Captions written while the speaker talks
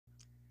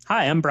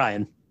Hi, I'm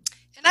Brian,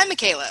 And I'm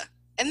Michaela,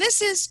 and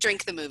this is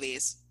Drink the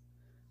Movies.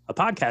 a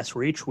podcast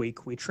where each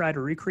week we try to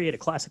recreate a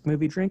classic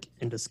movie drink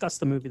and discuss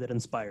the movie that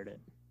inspired it.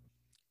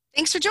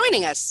 Thanks for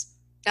joining us.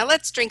 Now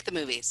let's drink the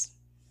movies.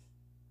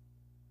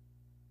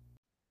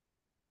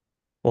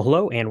 Well,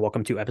 hello and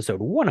welcome to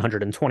episode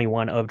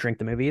 121 of Drink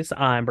the Movies.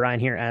 I'm Brian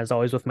here, as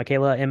always, with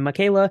Michaela. And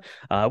Michaela,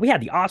 we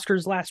had the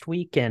Oscars last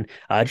week, and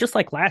just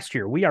like last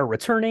year, we are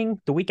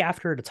returning the week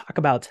after to talk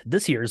about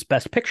this year's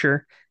Best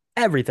Picture,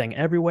 Everything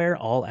Everywhere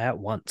All at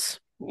Once.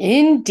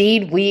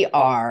 Indeed, we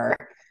are.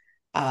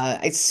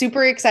 I'm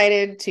super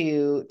excited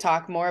to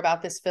talk more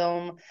about this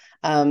film.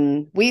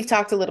 We've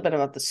talked a little bit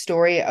about the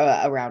story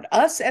around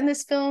us and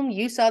this film.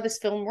 You saw this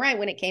film right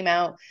when it came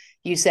out.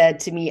 You said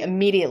to me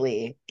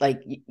immediately,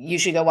 like, you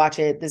should go watch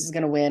it. This is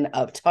going to win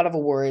a ton of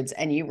awards,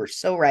 and you were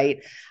so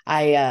right.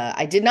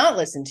 I did not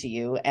listen to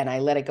you, and I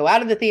let it go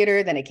out of the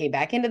theater. Then it came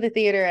back into the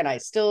theater, and I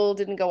still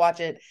didn't go watch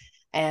it.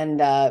 And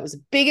it was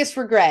the biggest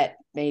regret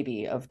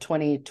maybe of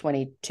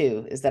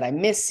 2022 is that I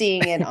missed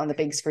seeing it on the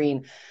big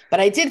screen. But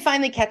I did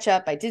finally catch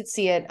up. I did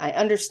see it. I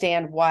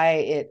understand why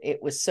it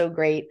was so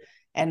great.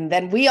 And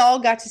then we all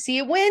got to see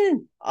it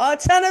win a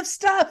ton of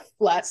stuff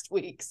last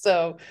week.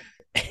 So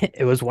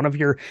It was one of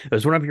your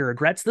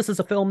regrets. This is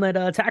a film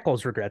that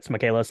tackles regrets,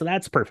 Michaela, so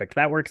that's perfect.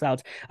 That works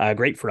out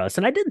great for us.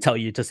 And I did tell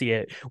you to see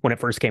it when it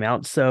first came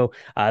out. So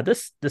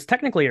this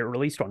technically it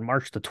released on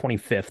March the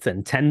 25th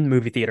in 10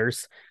 movie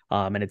theaters.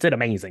 And it did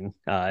amazing.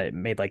 It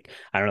made like,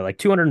 I don't know, like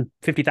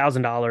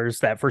 $250,000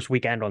 that first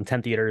weekend on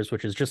 10 theaters,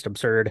 which is just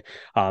absurd.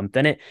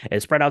 Then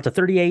it spread out to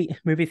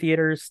 38 movie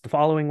theaters the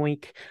following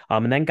week,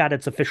 and then got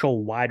its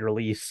official wide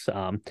release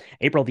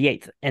April the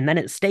 8th. And then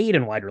it stayed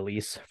in wide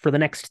release for the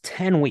next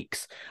 10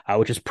 weeks,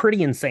 which is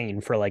pretty insane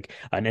for like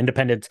an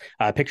independent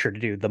picture to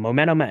do. The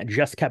momentum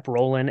just kept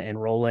rolling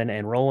and rolling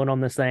and rolling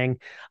on this thing.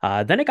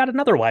 Then it got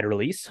another wide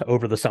release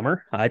over the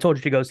summer. I told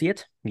you to go see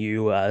it.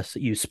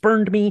 You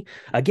spurned me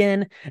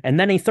again, and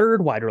then a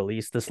third wide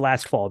release this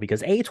last fall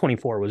because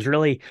A24 was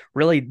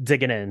really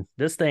digging in.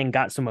 This thing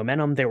got some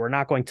momentum. They were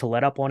not going to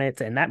let up on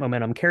it, and that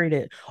momentum carried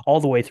it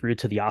all the way through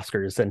to the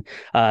Oscars.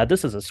 And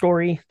this is a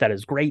story that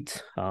is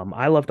great.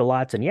 I loved a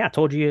lot, and yeah,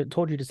 told you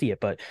to see it.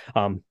 But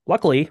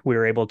luckily, we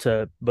were able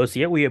to both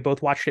see it. We have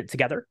both watched it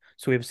together,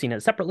 so we've seen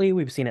it separately.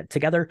 We've seen it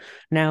together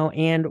now,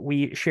 and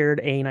we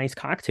shared a nice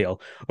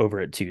cocktail over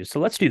it too. So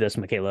let's do this,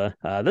 Michaela.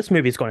 This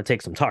movie is going to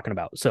take some talking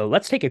about. So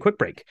let's take a quick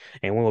break,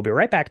 and we will be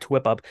right back to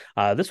whip up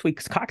this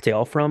week's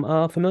cocktail from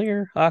a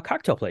familiar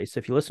cocktail place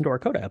if you listen to our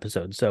Coda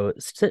episode. So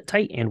sit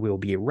tight, and we will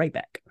be right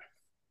back.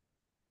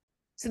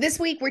 So this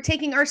week we're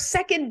taking our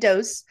second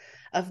dose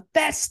of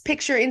Best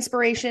Picture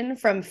inspiration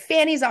from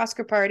Fanny's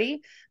Oscar Party.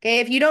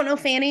 Okay, if you don't know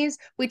Fanny's,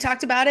 we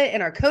talked about it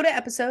in our Coda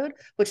episode,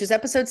 which is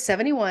episode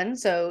 71.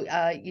 So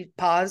you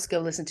pause,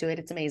 go listen to it.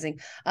 It's amazing.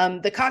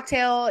 The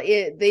cocktail,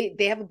 they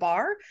have a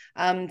bar.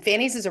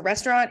 Fanny's is a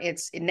restaurant.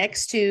 It's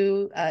next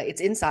to, it's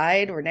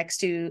inside or next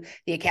to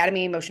the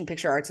Academy of Motion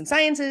Picture Arts and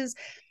Sciences.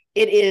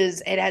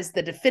 It has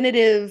the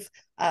definitive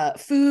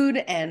food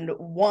and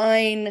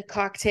wine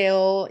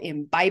cocktail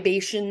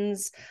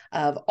imbibations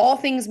of all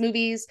things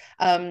movies.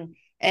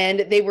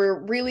 And they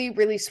were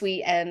really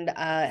sweet and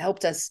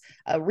helped us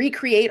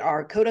recreate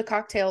our Coda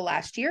cocktail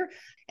last year.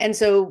 And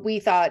so we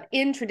thought,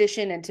 in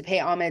tradition and to pay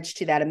homage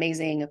to that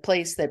amazing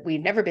place that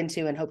we've never been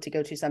to and hope to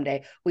go to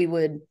someday, we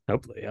would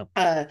Hopefully,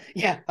 yeah.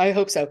 yeah, I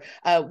hope so.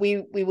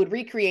 We would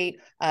recreate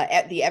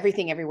at the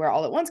Everything Everywhere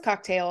All at Once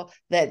cocktail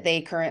that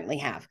they currently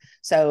have.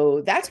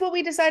 So that's what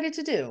we decided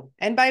to do.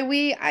 And by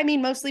we, I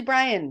mean mostly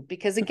Brian,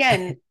 because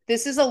again,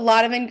 this is a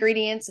lot of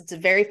ingredients. It's a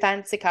very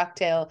fancy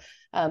cocktail.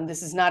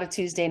 This is not a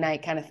Tuesday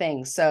night kind of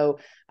thing. So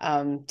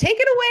take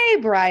it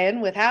away,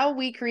 Brian, with how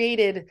we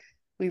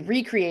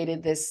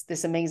recreated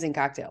this amazing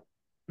cocktail.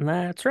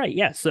 That's right.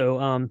 Yeah.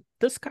 So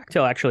this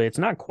cocktail actually it's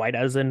not quite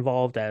as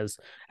involved as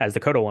the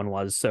Coda one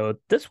was. So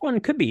this one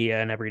could be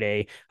an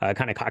everyday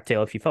kind of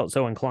cocktail if you felt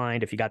so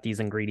inclined, if you got these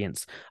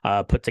ingredients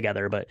put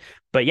together.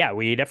 But yeah,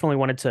 we definitely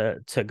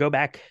wanted to go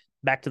back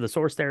to the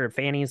source there at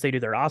Fanny's. They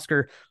do their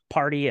Oscar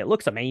party. It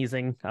looks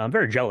amazing. I'm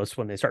very jealous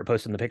when they start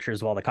posting the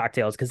pictures of all the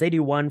cocktails because they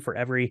do one for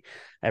every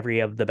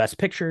of the best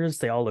pictures.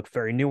 They all look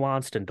very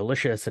nuanced and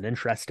delicious and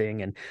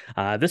interesting.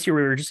 And this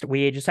year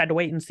we just had to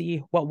wait and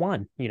see what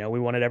won. You know, we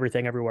wanted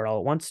Everything Everywhere All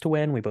at Once to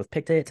win. We both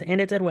picked it,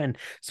 and it did win.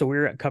 So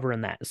we're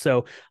covering that.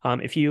 So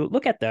if you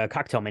look at the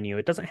cocktail menu,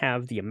 it doesn't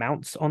have the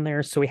amounts on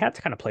there. So we had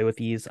to kind of play with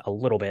these a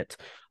little bit.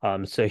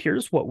 So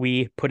here's what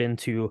we put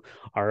into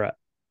our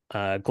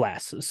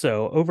glass.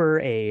 So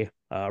over a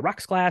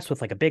rocks glass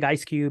with like a big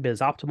ice cube is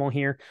optimal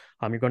here.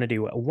 You're going to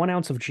do 1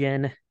 ounce of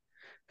gin,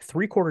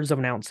 3/4 of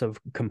an ounce of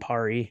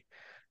Campari,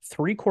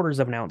 3/4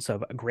 of an ounce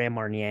of Grand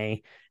Marnier,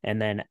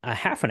 and then a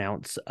half an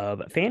ounce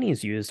of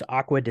Fanny's used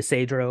Agua de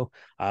Cedro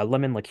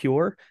lemon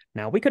liqueur.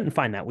 Now, we couldn't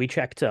find that. We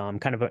checked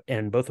kind of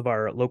in both of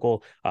our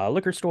local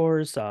liquor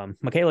stores.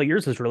 Michaela,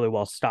 yours is really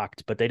well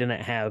stocked, but they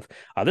didn't have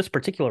this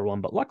particular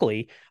one. But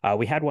luckily,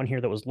 we had one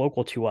here that was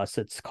local to us.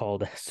 It's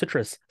called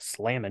Citrus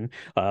Slammin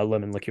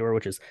lemon liqueur,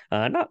 which is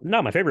not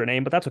my favorite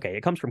name, but that's okay.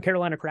 It comes from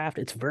Carolina Craft.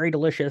 It's very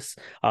delicious.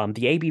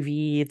 The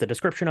ABV, the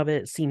description of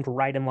it seemed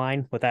right in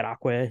line with that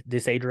Agua de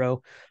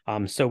Cedro.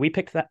 So we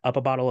picked up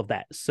a bottle of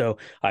that. So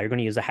you're going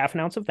to use a half an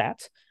ounce of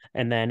that,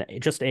 and then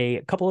just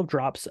a couple of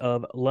drops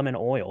of lemon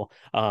oil.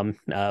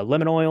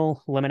 Lemon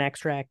oil, lemon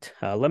extract.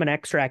 Lemon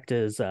extract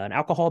is an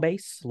alcohol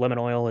base. Lemon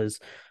oil is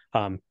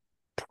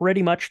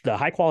pretty much the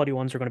high quality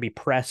ones are going to be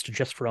pressed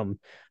just from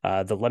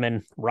the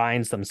lemon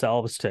rinds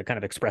themselves to kind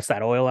of express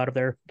that oil out of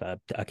there,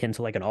 akin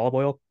to like an olive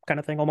oil kind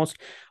of thing almost.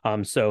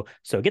 So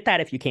get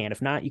that if you can.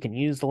 If not, you can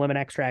use the lemon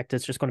extract.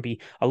 It's just going to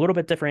be a little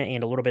bit different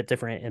and a little bit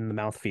different in the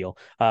mouthfeel.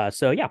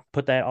 So yeah,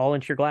 put that all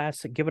into your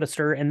glass, give it a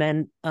stir, and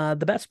then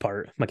the best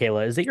part,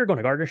 Michaela, is that you're going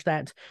to garnish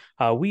that.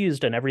 We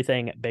used an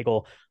everything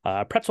bagel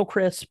pretzel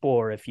crisp,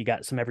 or if you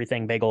got some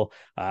everything bagel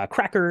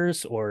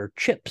crackers or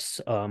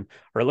chips, or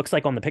it looks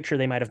like on the picture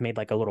they might have made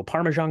like a little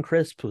Parmesan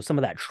crisp with some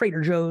of that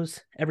Trader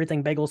Joe's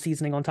everything bagel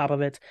seasoning on top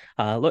of it.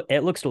 Look,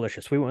 it looks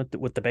delicious. We went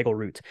with the bagel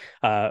route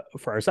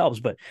for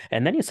ourselves,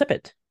 and then you sip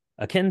it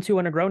akin to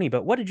a Negroni.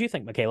 But what did you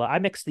think, Michaela? I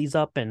mixed these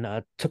up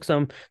and took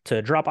some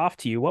to drop off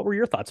to you. What were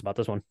your thoughts about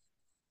this one?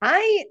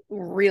 I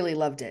really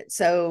loved it.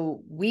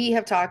 So we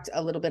have talked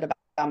a little bit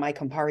about my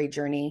Campari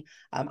journey.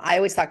 I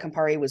always thought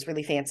Campari was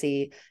really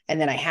fancy, and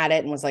then I had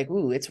it and was like,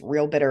 ooh, it's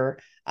real bitter.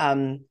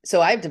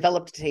 So I've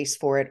developed a taste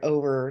for it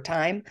over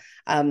time.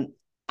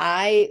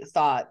 I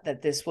thought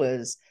that this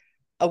was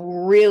a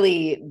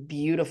really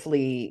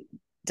beautifully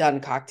done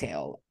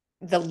cocktail.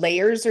 The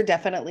layers are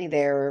definitely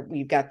there.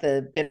 You've got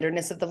the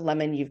bitterness of the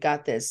lemon. You've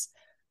got this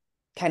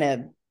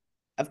kind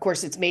of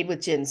course, it's made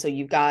with gin. So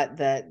you've got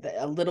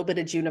a little bit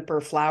of juniper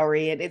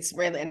flowery. And it's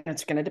going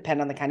to depend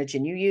on the kind of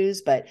gin you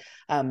use, but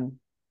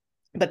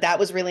that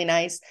was really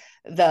nice.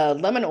 The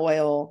lemon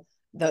oil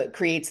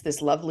creates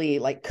this lovely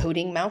like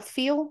coating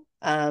mouthfeel.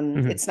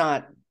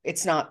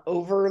 It's not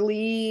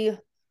overly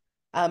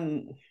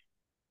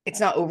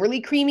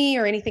creamy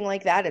or anything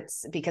like that.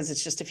 It's because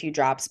it's just a few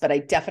drops, but I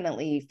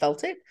definitely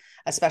felt it,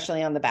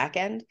 especially on the back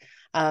end.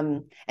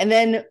 And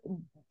then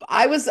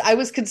I was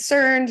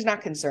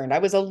not concerned. I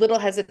was a little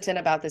hesitant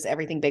about this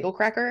everything bagel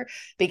cracker,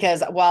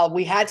 because while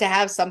we had to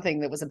have something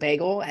that was a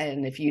bagel,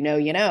 and if you know,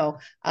 you know,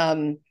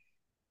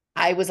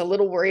 I was a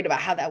little worried about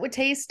how that would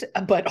taste,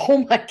 but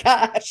oh my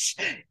gosh,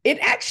 it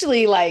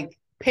actually like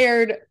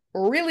paired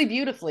really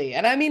beautifully.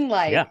 And I mean,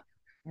 like, yeah,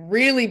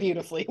 really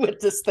beautifully with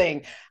this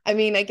thing. I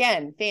mean,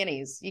 again,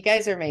 Fanny's, you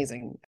guys are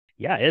amazing.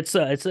 Yeah, it's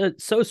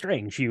so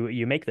strange.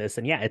 You make this,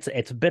 and yeah,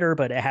 it's bitter,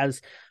 but it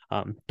has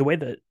the way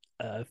that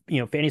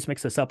Fanny's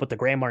mix this up with the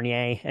Grand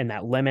Marnier and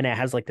that lemon. It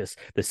has like the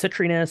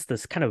citriness,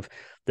 this kind of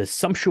the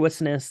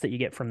sumptuousness that you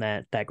get from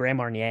that Grand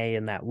Marnier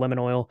and that lemon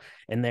oil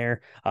in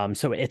there.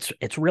 So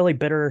it's really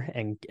bitter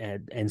and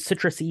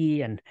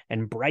citrusy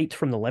and bright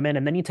from the lemon.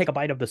 And then you take a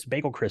bite of this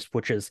bagel crisp,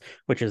 which is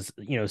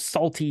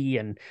salty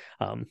and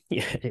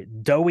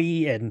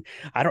doughy, and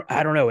I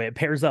don't know. It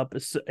pairs up.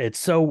 It's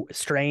so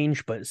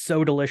strange, but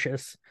so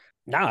delicious.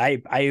 No,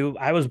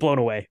 I was blown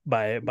away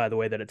by the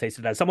way that it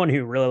tasted. As someone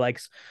who really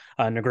likes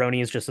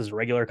Negronis just as a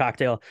regular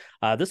cocktail,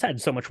 this had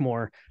so much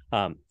more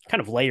kind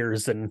of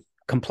layers and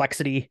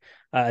complexity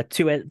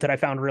to it that I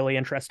found really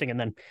interesting. And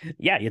then,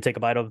 yeah, you take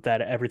a bite of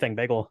that everything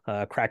bagel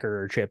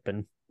cracker or chip,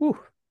 and whew,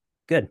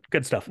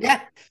 good stuff.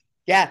 Yeah.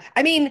 Yeah.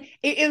 I mean,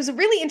 it was a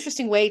really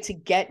interesting way to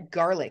get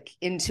garlic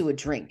into a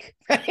drink,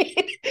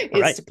 right?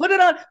 Right. To put it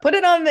on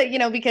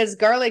the, because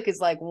garlic is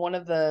like one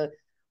of the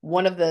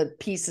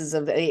pieces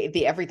of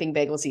the everything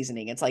bagel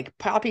seasoning. It's like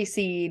poppy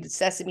seed,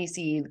 sesame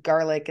seed,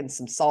 garlic, and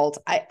some salt.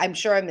 I'm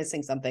sure I'm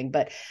missing something,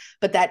 but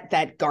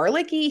that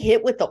garlicky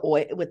hit with the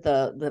oil, with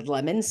the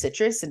lemon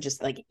citrus, and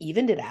just like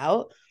evened it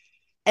out.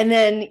 And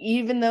then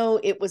even though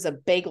it was a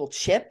bagel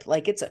chip,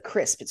 like it's a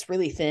crisp, it's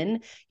really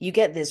thin, you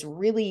get this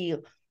really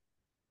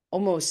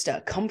almost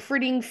a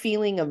comforting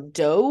feeling of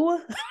dough.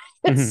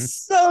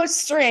 It's so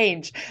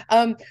strange.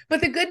 But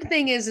the good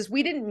thing is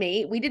we didn't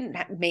make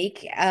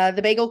the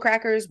bagel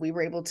crackers. We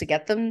were able to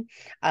get them.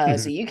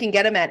 So you can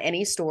get them at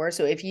any store.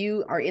 So if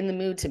you are in the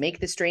mood to make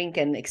this drink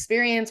and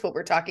experience what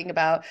we're talking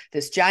about,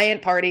 this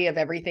giant party of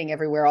everything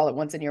everywhere all at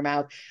once in your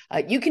mouth,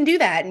 you can do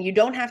that. And you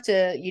don't have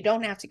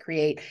to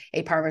create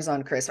a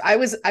Parmesan crisp. I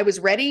was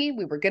ready.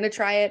 We were going to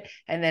try it.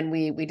 And then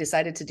we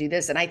decided to do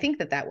this. And I think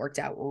that worked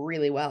out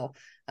really well.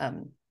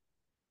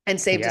 And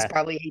saved us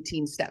probably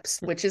 18 steps,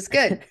 which is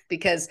good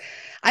because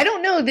I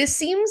don't know. This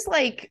seems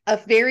like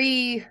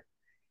I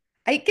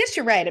guess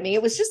you're right. I mean,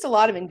 it was just a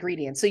lot of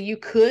ingredients. So you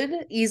could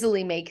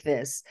easily make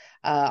this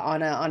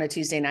on a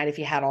Tuesday night if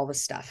you had all the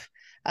stuff.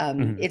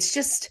 It's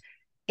just,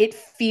 it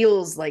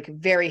feels like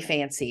very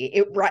fancy.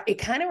 It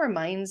kind of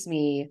reminds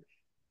me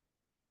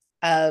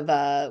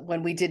of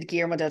when we did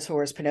Guillermo del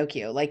Toro's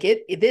Pinocchio. Like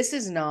this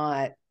is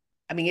not,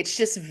 I mean, it's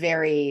just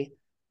very,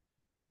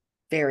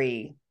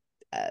 very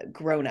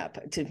grown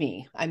up to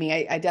me. I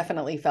mean, I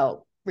definitely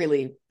felt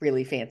really,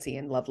 really fancy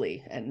and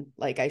lovely, and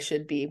like I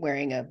should be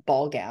wearing a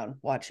ball gown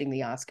watching the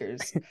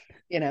Oscars,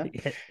 you know.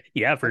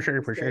 Yeah, for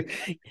sure, for sure.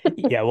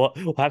 Yeah,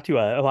 we'll have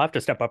to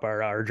step up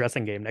our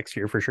dressing game next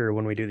year for sure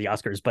when we do the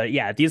Oscars. But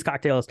yeah, these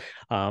cocktails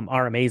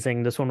are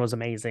amazing. This one was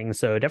amazing,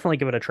 so definitely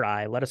give it a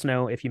try. Let us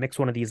know if you mix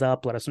one of these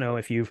up. Let us know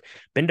if you've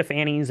been to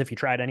Fanny's, if you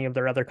tried any of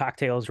their other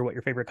cocktails, or what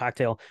your favorite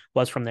cocktail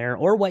was from there,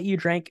 or what you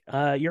drank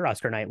your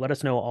Oscar night. Let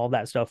us know all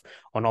that stuff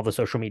on all the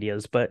social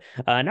medias. But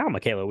now,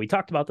 Michaela, we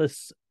talked about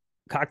this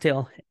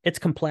cocktail. It's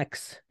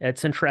complex,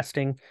 it's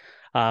interesting.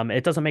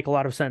 It doesn't make a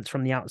lot of sense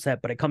from the outset,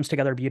 but it comes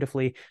together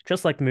beautifully,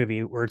 just like the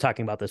movie we're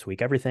talking about this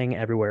week, Everything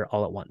Everywhere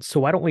All at Once. So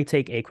why don't we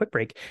take a quick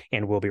break,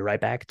 and we'll be right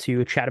back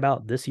to chat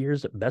about this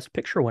year's Best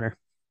Picture winner.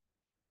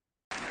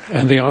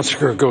 And the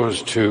Oscar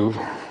goes to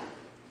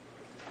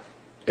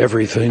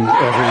Everything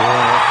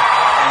Everywhere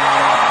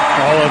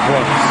All at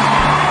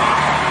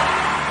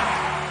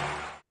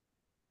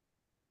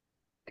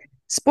Once.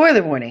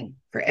 Spoiler warning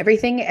for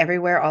Everything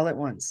Everywhere All at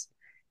Once.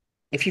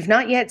 If you've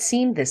not yet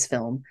seen this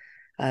film,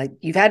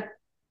 you've had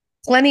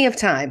plenty of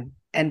time.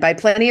 And by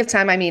plenty of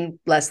time, I mean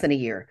less than a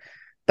year.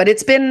 But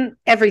it's been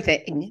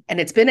everything, and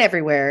it's been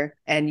everywhere,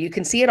 and you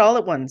can see it all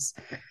at once.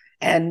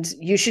 And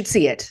you should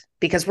see it,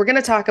 because we're going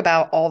to talk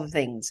about all the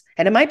things.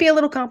 And it might be a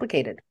little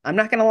complicated. I'm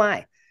not going to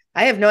lie.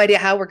 I have no idea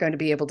how we're going to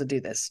be able to do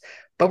this.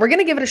 But we're going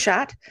to give it a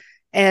shot.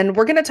 And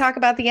we're going to talk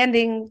about the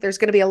ending. There's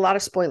going to be a lot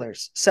of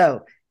spoilers.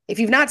 So if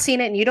you've not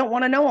seen it and you don't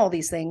want to know all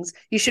these things,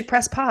 you should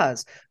press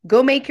pause.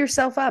 Go make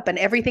yourself up an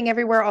Everything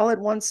Everywhere All at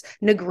Once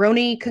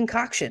Negroni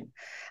concoction.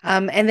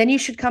 And then you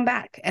should come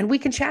back and we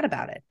can chat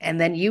about it. And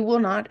then you will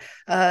not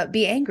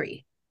be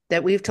angry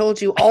that we've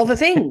told you all the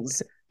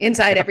things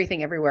inside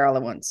Everything Everywhere All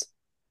at Once.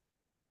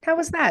 How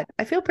was that?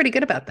 I feel pretty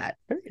good about that.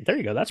 There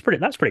you go. That's pretty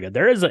good.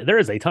 There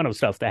is a ton of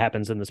stuff that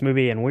happens in this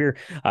movie, and we're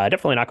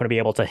definitely not going to be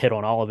able to hit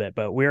on all of it,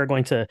 but we are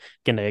going to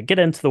get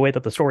into the way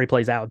that the story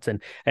plays out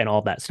and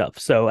all that stuff.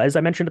 So as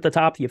I mentioned at the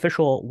top, the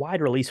official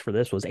wide release for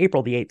this was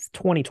April the 8th,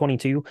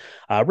 2022,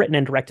 written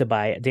and directed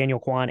by Daniel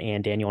Kwan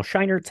and Daniel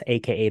Scheinert,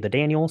 aka the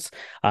Daniels.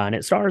 And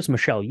it stars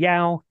Michelle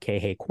Yeoh,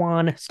 Kei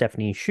Kwan,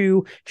 Stephanie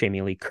Hsu,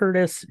 Jamie Lee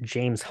Curtis,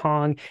 James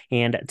Hong,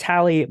 and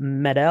Tally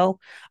Medel.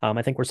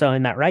 I think we're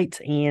saying that right.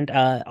 And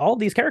all of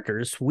these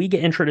characters we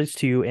get introduced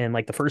to in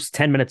like the first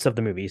 10 minutes of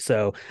the movie.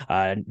 So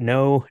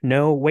no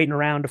waiting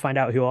around to find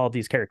out who all of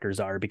these characters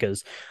are,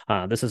 because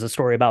this is a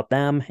story about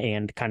them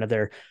and kind of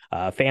their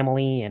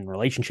family and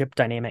relationship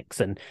dynamics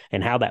and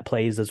how that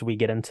plays as we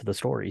get into the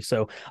story.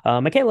 So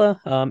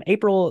Michaela,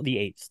 April the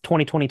 8th,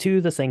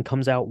 2022, this thing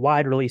comes out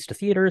wide release to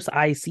theaters.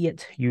 I see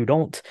it, you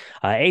don't.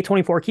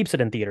 A24 keeps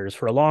it in theaters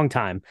for a long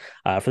time.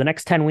 For the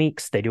next 10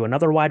 weeks, they do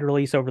another wide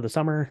release over the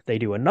summer. They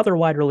do another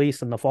wide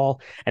release in the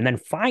fall. And then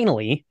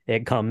finally,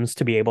 it comes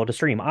to be able to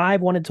stream.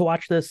 I've wanted to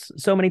watch this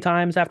so many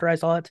times after I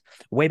saw it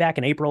way back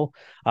in April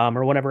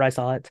or whenever I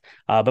saw it.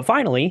 But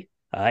finally,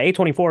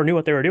 A24 knew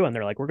what they were doing.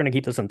 They're like, we're going to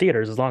keep this in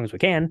theaters as long as we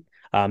can,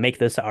 make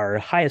this our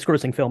highest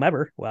grossing film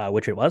ever,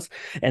 which it was.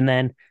 And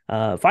then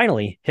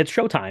finally hits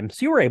Showtime.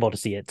 So you were able to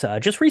see it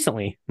just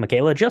recently,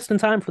 Michaela, just in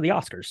time for the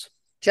Oscars.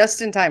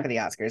 Just in time for the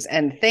Oscars.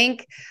 And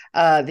thank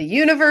the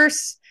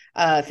universe,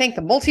 thank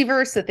the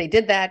multiverse that they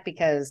did that,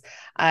 because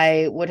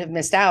I would have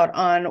missed out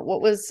on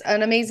what was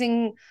an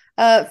amazing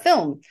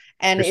film.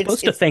 And you're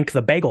supposed to thank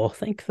the bagel.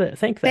 Thank the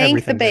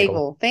everything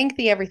bagel. Thank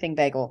the everything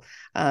bagel.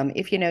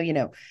 If you know, you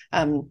know.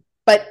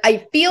 But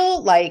I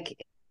feel like,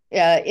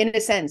 in a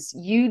sense,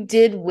 you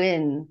did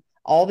win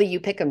all the You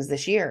Pick'ems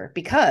this year,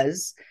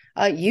 because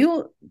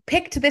you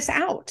picked this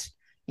out.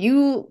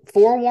 You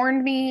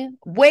forewarned me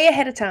way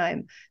ahead of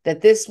time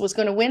that this was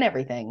going to win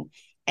everything.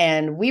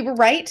 And we were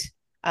right.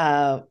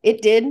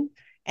 It did.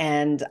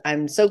 And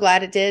I'm so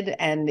glad it did.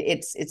 And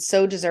it's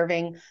so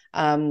deserving.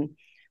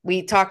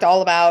 We talked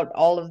all about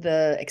all of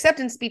the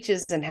acceptance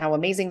speeches and how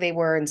amazing they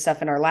were and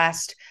stuff in our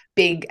last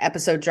big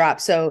episode drop.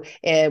 So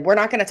we're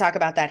not going to talk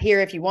about that here.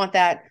 If you want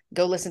that,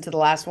 go listen to the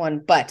last one.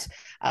 But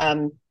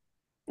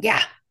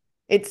yeah,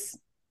 it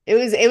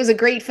was a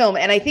great film.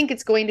 And I think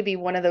it's going to be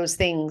one of those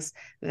things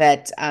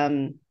that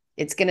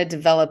it's going to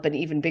develop an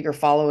even bigger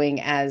following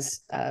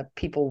as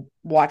people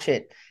watch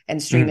it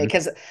and stream it.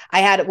 Because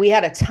we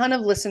had a ton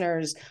of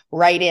listeners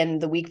write in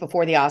the week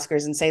before the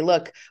Oscars and say,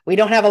 look, we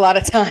don't have a lot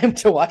of time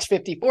to watch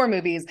 54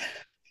 movies.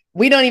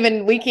 We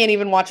can't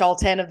even watch all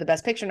 10 of the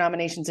Best Picture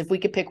nominations. If we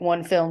could pick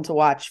one film to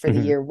watch for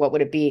the year, what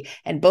would it be?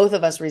 And both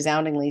of us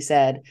resoundingly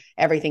said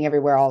Everything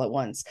Everywhere All at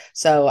Once.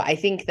 So I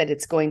think that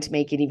it's going to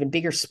make an even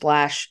bigger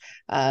splash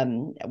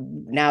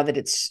now that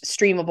it's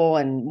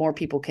streamable and more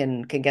people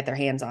can get their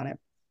hands on it.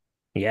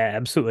 Yeah,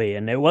 absolutely.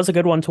 And it was a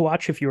good one to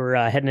watch if you were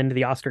heading into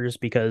the Oscars,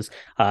 because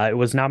it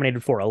was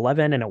nominated for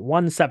 11 and it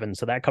won 7.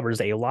 So that covers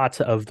a lot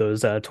of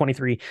those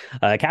 23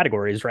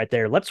 categories right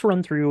there. Let's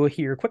run through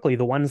here quickly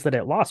the ones that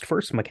it lost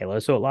first, Michaela.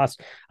 So it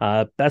lost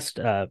best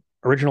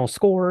original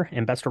score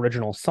and best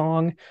original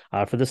song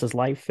for This Is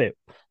Life. It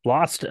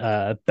lost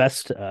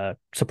best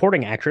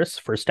supporting actress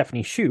for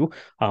Stephanie Hsu,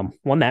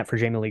 won that for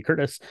Jamie Lee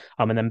Curtis,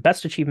 and then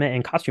best achievement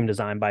in costume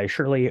design by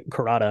Shirley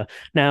Kurata.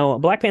 Now,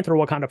 Black Panther: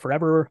 Wakanda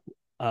Forever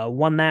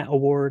won that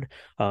award,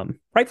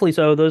 rightfully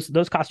so.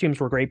 Those costumes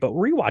were great, but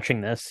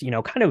rewatching this,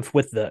 kind of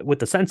with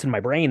the sense in my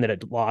brain that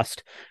it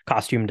lost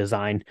costume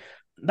design,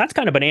 that's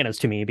kind of bananas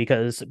to me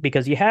because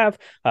you have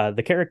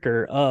the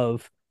character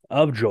of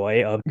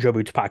Joy, of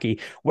Jobu Tupaki,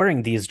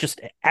 wearing these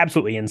just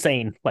absolutely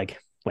insane, like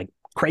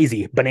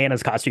crazy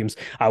bananas costumes,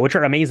 which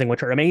are amazing.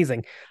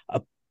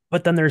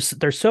 But then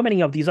there's so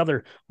many of these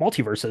other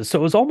multiverses, so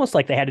it was almost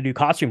like they had to do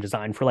costume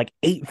design for like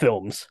 8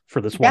 films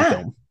for this one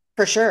film.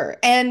 For sure.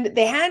 And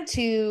they had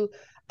to,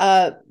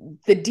 the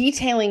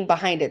detailing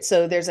behind it.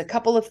 So there's a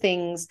couple of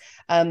things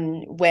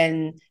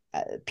when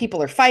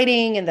people are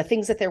fighting and the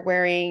things that they're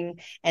wearing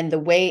and the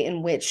way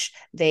in which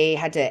they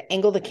had to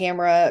angle the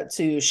camera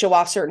to show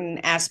off certain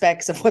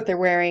aspects of what they're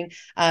wearing.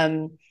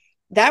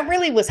 That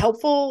really was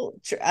helpful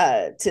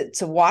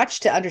to watch,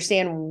 to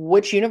understand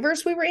which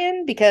universe we were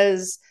in,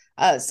 because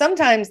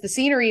sometimes the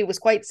scenery was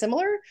quite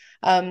similar,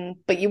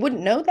 but you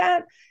wouldn't know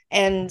that.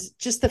 And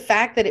just the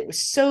fact that it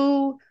was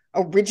so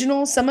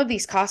original, some of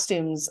these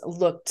costumes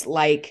looked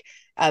like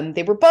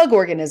they were bug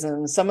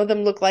organisms. Some of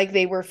them looked like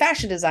they were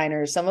fashion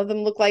designers. Some of them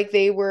looked like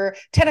they were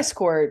tennis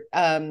court.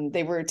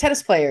 They were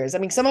tennis players. I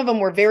mean, some of them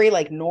were very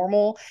like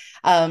normal,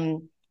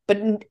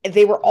 but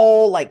they were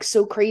all like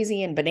so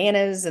crazy and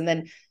bananas. And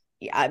then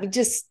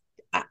it's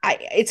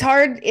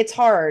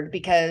hard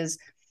because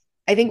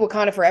I think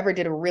Wakanda Forever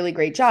did a really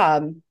great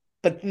job,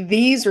 but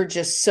these are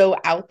just so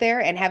out there,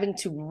 and having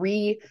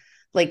to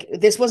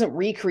this wasn't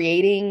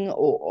recreating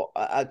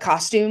a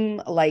costume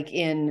like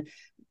in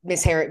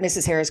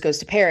Mrs. Harris Goes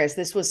to Paris.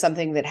 This was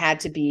something that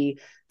had to be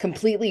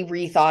completely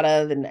rethought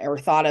of or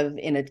thought of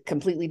in a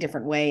completely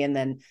different way, and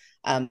then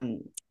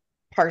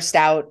parsed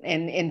out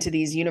and into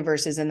these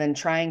universes, and then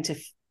trying to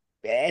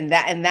and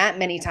that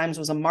many times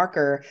was a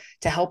marker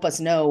to help us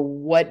know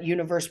what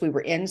universe we were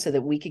in so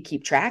that we could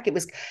keep track. It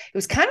was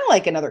kind of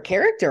like another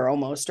character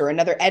almost, or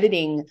another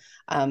editing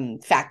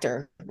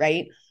factor,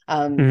 right?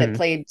 That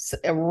played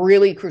a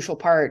really crucial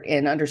part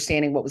in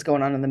understanding what was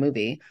going on in the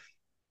movie.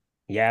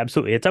 Yeah,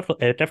 absolutely. It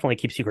definitely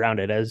keeps you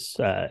grounded, as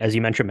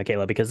you mentioned,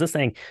 Michaela, because this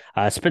thing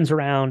spins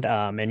around,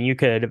 and you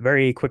could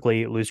very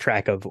quickly lose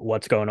track of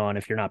what's going on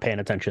if you're not paying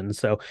attention.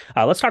 So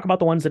let's talk about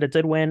the ones that it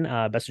did win.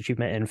 Best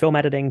achievement in film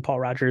editing, Paul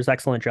Rogers,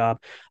 excellent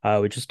job.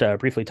 We just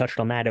briefly touched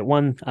on that. It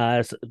won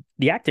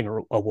the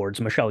acting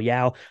awards. Michelle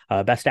Yeoh,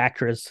 best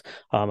actress.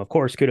 Of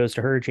course, kudos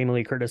to her. Jamie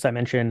Lee Curtis, I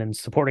mentioned, and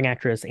supporting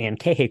actress, and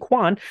Ke Huy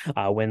Quan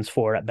wins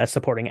for best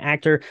supporting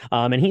actor.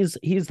 And he's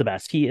the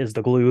best. He is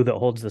the glue that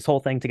holds this whole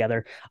thing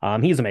together.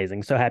 He's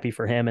amazing. So happy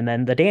for him. And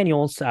then the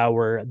Daniels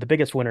were the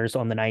biggest winners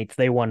on the night.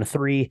 They won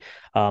 3,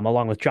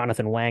 along with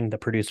Jonathan Wang, the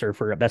producer,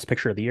 for Best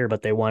Picture of the Year.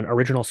 But they won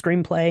Original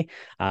Screenplay,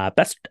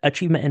 Best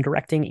Achievement in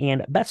Directing,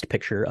 and Best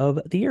Picture of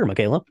the Year,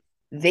 Michaela.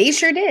 They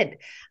sure did.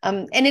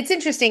 And it's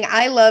interesting.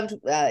 I loved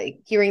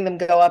hearing them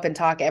go up and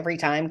talk every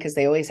time, because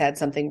they always had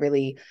something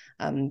really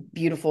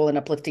beautiful and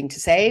uplifting to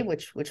say,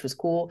 which was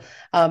cool.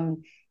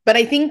 But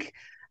I think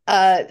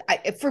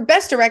for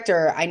best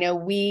director, I know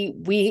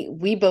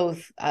we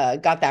both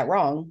got that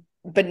wrong,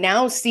 but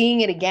now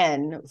seeing it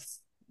again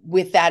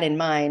with that in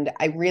mind,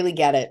 I really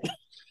get it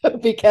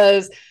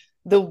because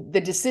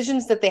the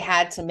decisions that they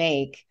had to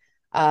make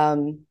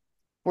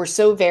were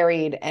so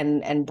varied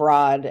and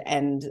broad,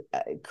 and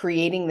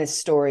creating this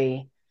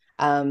story,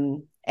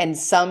 and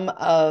some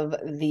of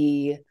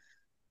the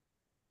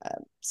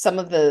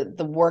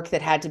work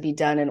that had to be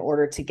done in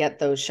order to get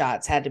those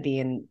shots had to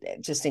be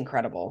just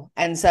incredible.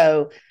 And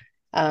so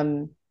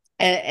and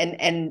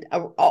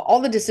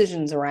all the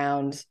decisions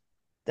around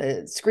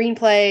the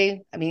screenplay,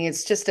 I mean,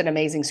 it's just an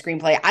amazing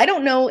screenplay. I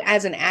don't know,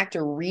 as an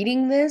actor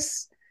reading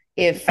this,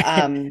 if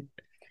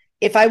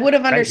I would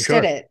have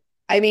understood it.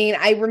 I mean,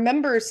 I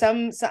remember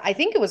I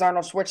think it was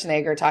Arnold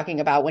Schwarzenegger talking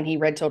about when he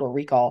read Total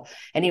Recall,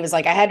 and he was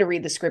like, I had to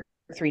read the script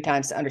 3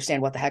 times to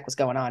understand what the heck was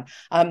going on.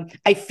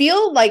 I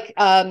feel like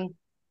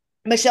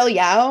Michelle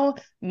Yeoh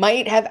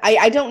might have,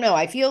 I don't know.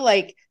 I feel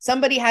like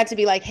somebody had to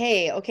be like,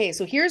 hey, okay,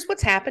 so here's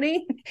what's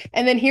happening,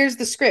 and then here's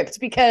the script.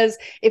 Because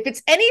if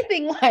it's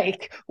anything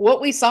like what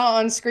we saw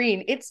on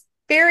screen, it's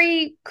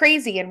very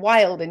crazy and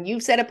wild. And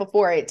you've said it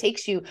before, it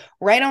takes you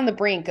right on the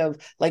brink of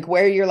like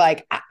where you're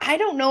like, I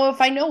don't know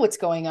if I know what's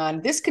going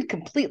on. This could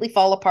completely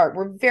fall apart.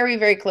 We're very,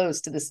 very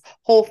close to this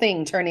whole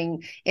thing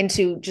turning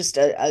into just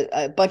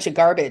a bunch of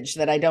garbage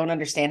that I don't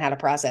understand how to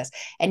process.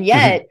 And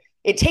yet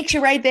it takes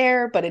you right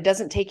there, but it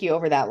doesn't take you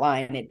over that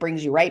line. It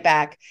brings you right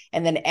back.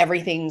 And then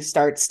everything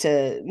starts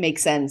to make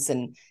sense.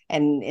 And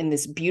in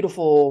this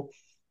beautiful,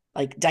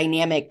 like,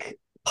 dynamic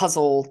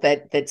puzzle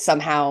that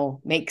somehow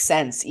makes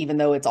sense, even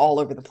though it's all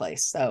over the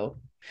place. So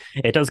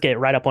It does get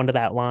right up onto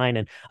that line.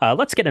 And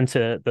let's get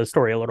into the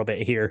story a little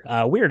bit here.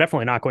 We are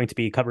definitely not going to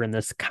be covering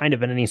this kind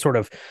of in any sort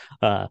of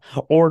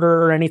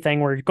order or anything.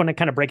 We're going to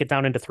kind of break it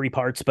down into three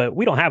parts, but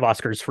we don't have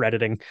Oscars for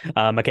editing,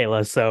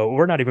 Michaela, so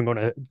we're not even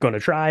going to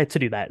try to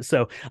do that.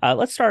 So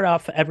let's start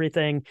off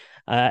everything,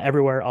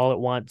 everywhere, all at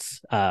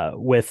once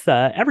with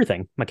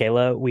everything.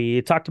 Michaela,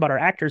 we talked about our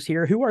actors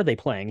here. Who are they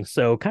playing?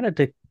 So kind of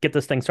to get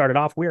this thing started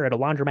off, we're at a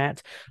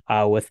laundromat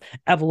with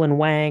Evelyn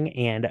Wang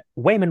and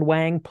Wayman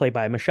Wang, played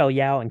by Michelle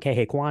Yao and Ke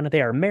Huy Quan.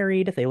 They are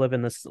married. They live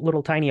in this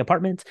little tiny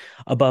apartment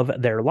above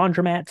their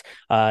laundromat.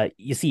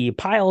 You see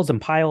piles and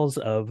piles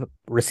of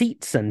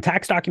receipts and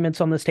tax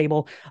documents on this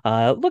table.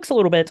 Looks a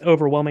little bit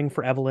overwhelming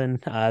for Evelyn.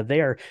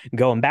 They are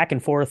going back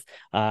and forth.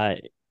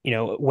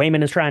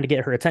 Wayman is trying to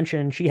get her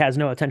attention. She has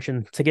no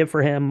attention to give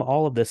for him.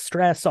 All of this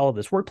stress, all of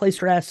this workplace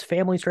stress,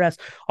 family stress,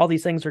 all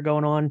these things are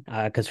going on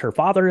because her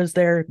father is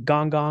there,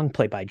 Gong Gong,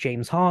 played by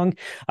James Hong.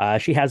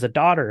 She has a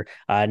daughter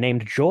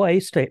named Joy,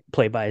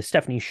 played by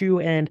Stephanie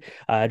Hsu, and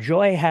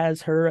Joy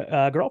has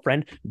her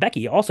girlfriend,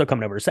 Becky, also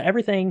coming over. So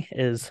everything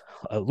is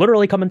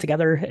literally coming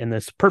together in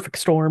this perfect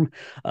storm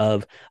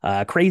of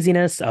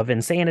craziness, of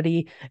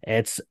insanity.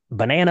 It's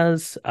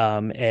bananas,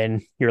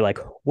 and you're like,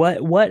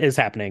 what is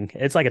happening?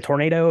 It's like a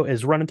tornado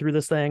is running through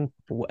this thing.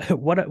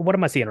 What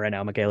am I seeing right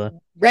now, Michaela?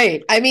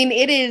 Right. I mean,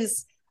 it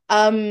is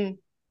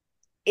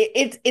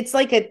it's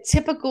like a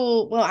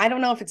typical, well, I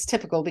don't know if it's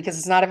typical because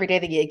it's not every day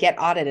that you get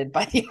audited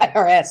by the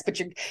IRS,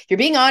 but you're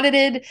being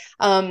audited.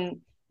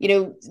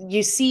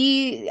 You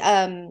see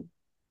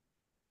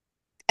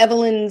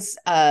Evelyn's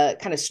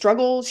kind of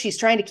struggle. She's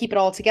trying to keep it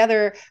all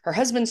together. Her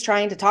husband's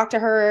trying to talk to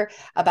her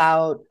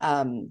about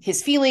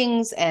his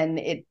feelings. And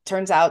it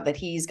turns out that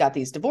he's got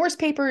these divorce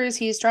papers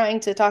he's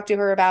trying to talk to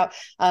her about.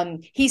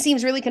 He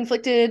seems really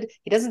conflicted.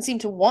 He doesn't seem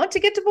to want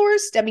to get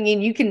divorced. I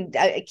mean, you can,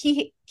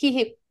 Ke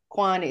Huy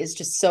Quan is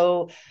just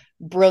so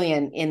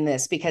brilliant in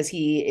this because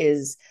he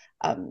is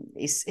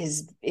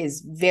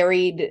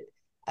varied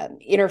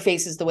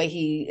interfaces, the way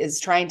he is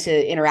trying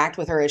to interact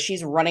with her as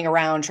she's running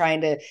around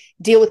trying to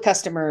deal with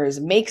customers,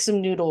 make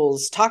some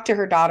noodles, talk to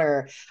her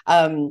daughter.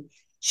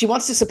 She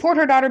wants to support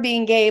her daughter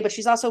being gay, but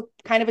she's also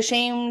kind of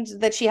ashamed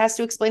that she has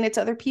to explain it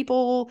to other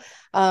people.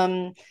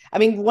 I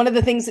mean, one of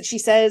the things that she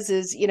says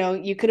is,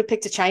 you could have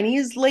picked a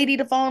Chinese lady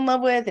to fall in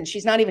love with, and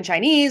she's not even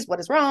Chinese.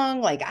 What is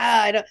wrong? Like,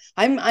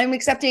 I'm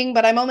accepting,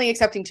 but I'm only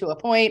accepting to a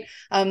point.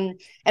 And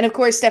of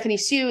course, Stephanie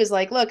Hsu is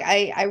like, look,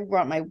 I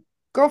want my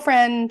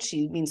girlfriend.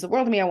 She means the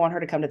world to me. I want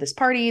her to come to this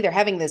party. They're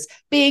having this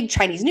big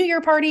Chinese New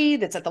Year party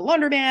that's at the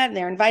laundromat, and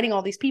they're inviting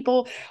all these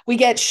people. We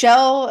get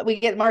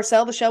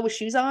Marcel, the Shell with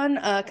shoes on,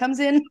 comes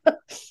in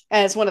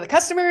as one of the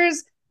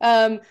customers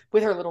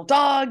with her little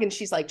dog, and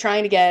she's like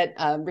trying to get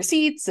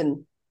receipts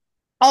and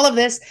all of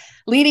this,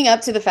 leading up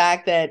to the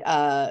fact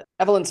that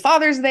Evelyn's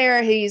father's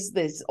there. He's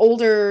this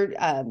older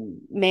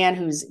man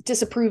who's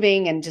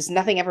disapproving, and just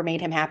nothing ever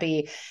made him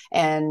happy.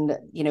 And,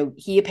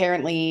 he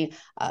apparently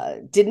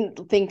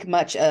didn't think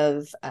much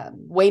of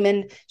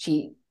Wayman.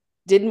 She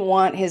didn't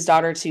want his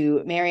daughter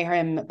to marry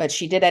him, but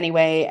she did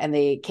anyway. And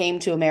they came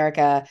to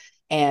America,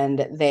 and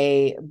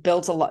they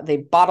bought a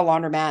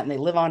laundromat, and they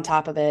live on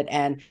top of it.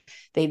 And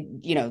they,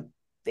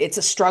 it's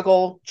a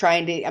struggle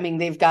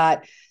they've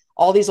got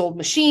all these old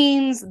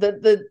machines.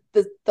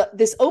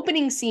 This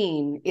opening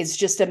scene is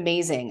just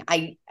amazing.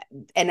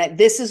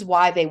 This is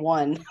why they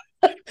won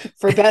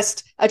for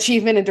best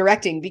achievement in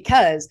directing,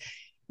 because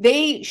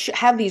they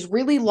have these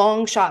really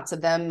long shots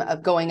of them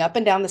going up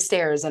and down the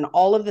stairs, and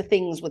all of the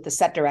things with the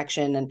set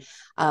direction,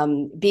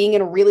 and being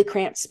in a really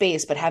cramped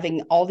space, but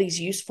having all these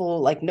useful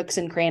like nooks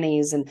and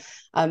crannies. And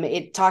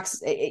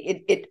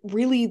it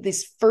really,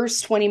 these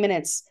first 20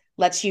 minutes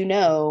lets you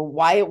know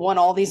why it won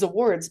all these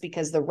awards,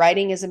 because the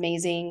writing is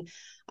amazing.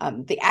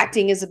 The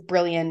acting is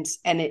brilliant,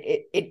 and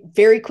it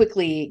very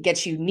quickly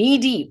gets you knee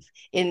deep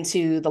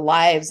into the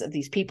lives of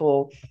these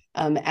people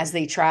as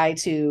they try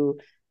to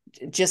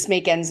just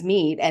make ends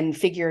meet and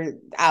figure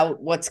out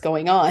what's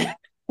going on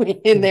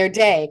in their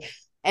day.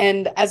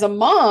 And as a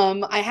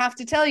mom, I have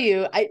to tell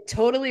you, it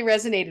totally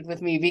resonated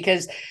with me,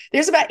 because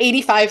there's about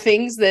 85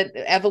 things that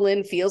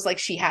Evelyn feels like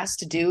she has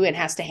to do and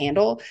has to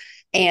handle.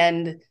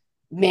 And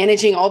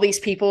managing all these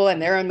people and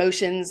their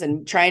emotions,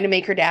 and trying to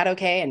make her dad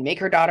okay and make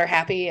her daughter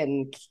happy,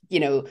 and,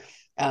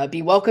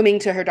 be welcoming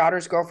to her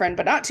daughter's girlfriend,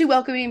 but not too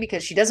welcoming,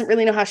 because she doesn't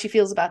really know how she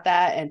feels about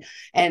that.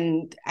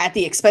 And at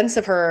the expense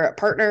of her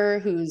partner,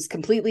 who's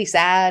completely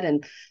sad,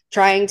 and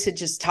trying to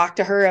just talk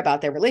to her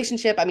about their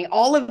relationship. I mean,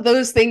 all of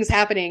those things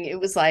happening, it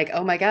was like,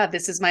 oh my God,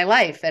 this is my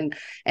life. And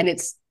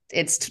it's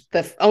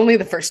only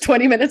the first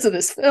 20 minutes of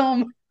this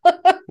film.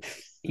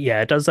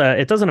 Yeah, it does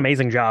an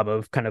amazing job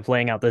of kind of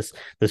laying out this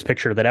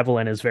picture that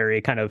Evelyn is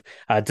very kind of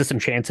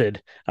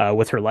disenchanted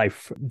with her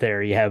life.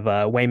 There, you have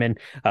Wayman,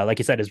 like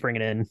you said, is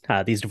bringing in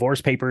these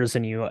divorce papers,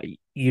 and you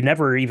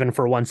never even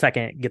for 1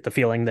 second get the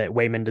feeling that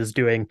Wayman is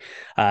doing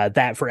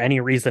that for any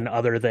reason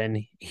other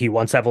than he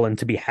wants Evelyn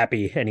to be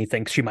happy, and he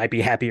thinks she might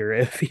be happier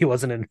if he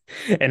wasn't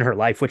in her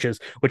life, which is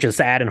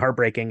sad and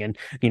heartbreaking. And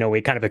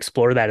we kind of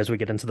explore that as we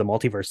get into the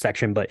multiverse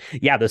section. But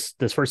yeah, this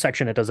first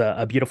section, it does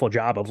a beautiful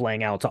job of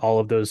laying out all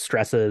of those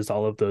stresses,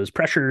 all of those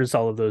pressures,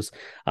 all of those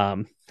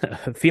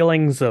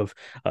feelings of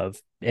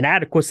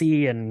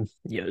inadequacy and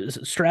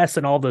stress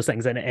and all those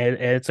things, and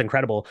it's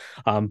incredible.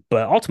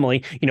 But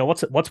ultimately,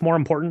 what's more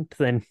important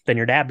than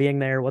your dad being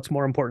there? What's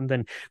more important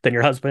than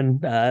your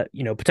husband,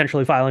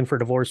 potentially filing for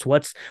divorce?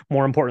 What's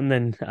more important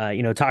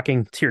than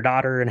talking to your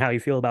daughter and how you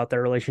feel about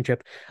their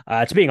relationship?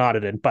 It's being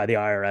audited by the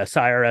IRS.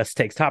 IRS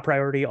takes top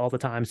priority all the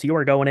time. So you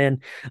are going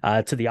in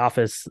to the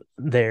office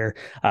there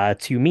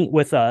to meet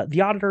with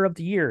the auditor of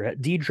the year,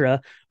 Deidre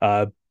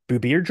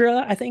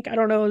Bubirja, I think. I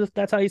don't know if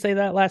that's how you say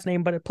that last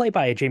name, but it's played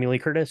by Jamie Lee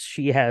Curtis.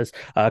 She has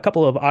a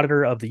couple of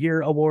Auditor of the Year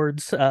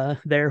awards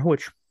there,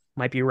 which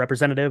might be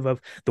representative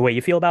of the way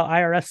you feel about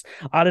IRS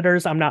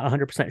auditors. I'm not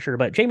 100% sure,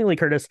 but Jamie Lee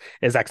Curtis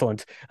is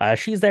excellent.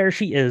 She's there.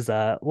 She is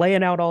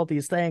laying out all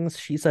these things.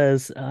 She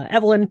says,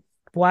 Evelyn,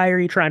 why are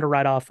you trying to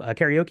write off a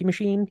karaoke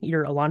machine?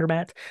 You're a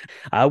laundromat.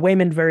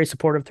 Wayman very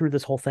supportive through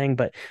this whole thing,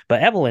 but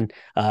Evelyn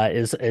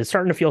is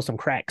starting to feel some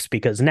cracks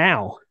because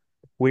now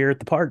we're at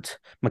the part,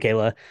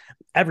 Michaela,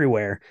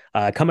 everywhere.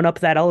 Coming up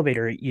that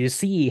elevator, you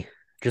see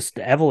just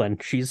Evelyn.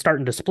 She's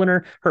starting to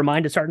splinter. Her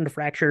mind is starting to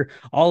fracture.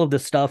 All of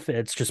this stuff,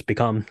 it's just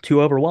become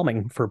too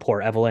overwhelming for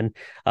poor Evelyn.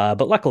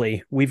 But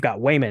luckily, we've got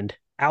Waymond,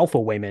 Alpha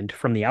Waymond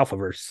from the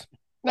Alphaverse.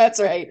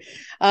 That's right.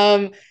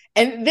 And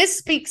this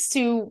speaks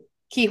to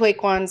Ke Huy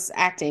Quan's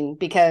acting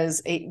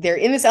because they're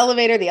in this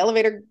elevator. The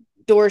elevator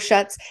door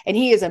shuts and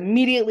he is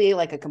immediately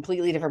like a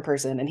completely different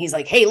person, and he's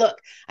like, hey, look,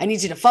 I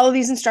need you to follow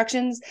these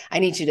instructions. I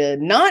need you to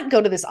not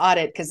go to this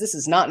audit because this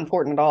is not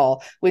important at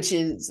all, which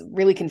is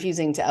really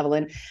confusing to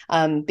Evelyn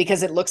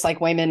because it looks like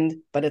Waymond,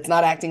 but it's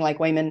not acting like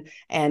Waymond,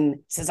 and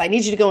says, I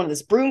need you to go into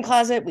this broom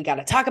closet. We got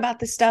to talk about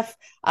this stuff.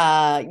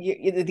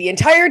 The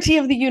entirety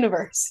of the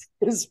universe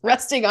is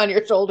resting on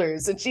your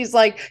shoulders. And she's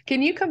like,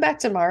 can you come back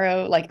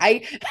tomorrow? Like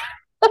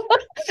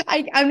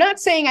I'm not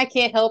saying I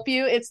can't help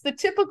you. It's the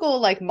typical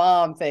like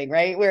mom thing,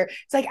 right? Where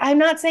it's like, I'm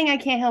not saying I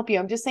can't help you.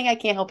 I'm just saying I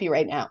can't help you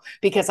right now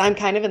because I'm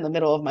kind of in the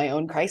middle of my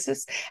own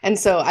crisis. And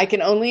so I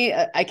can only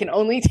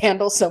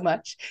handle so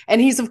much. And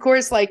he's of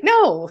course like,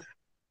 no,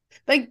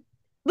 like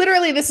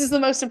literally this is the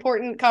most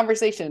important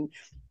conversation,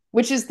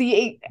 which is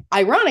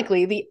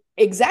ironically the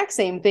exact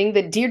same thing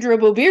that Deirdre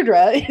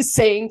Bobeirdre is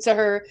saying to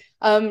her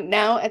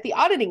now at the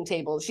auditing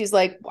table. She's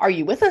like, are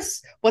you with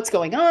us? What's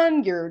going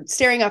on? You're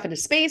staring off into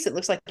space. It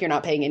looks like you're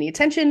not paying any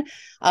attention.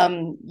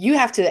 You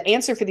have to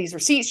answer for these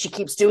receipts. She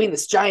keeps doing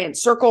this giant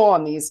circle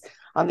on these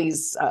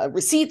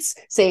receipts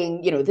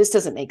saying, this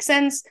doesn't make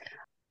sense.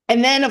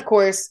 And then of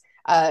course,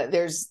 they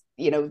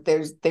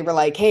were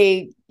like,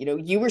 hey,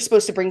 you were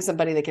supposed to bring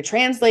somebody that could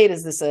translate.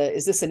 Is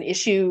this an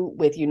issue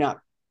with you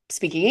not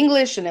speaking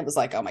English? And it was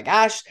like, oh my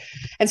gosh.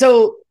 And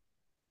so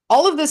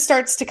all of this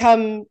starts to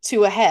come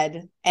to a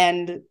head,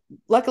 and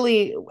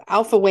luckily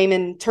Alpha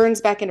Waymond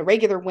turns back into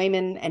regular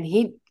Waymond, and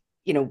he,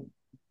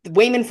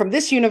 Waymond from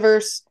this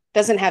universe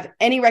doesn't have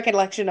any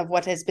recollection of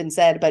what has been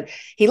said, but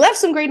he left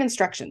some great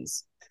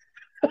instructions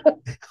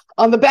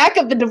on the back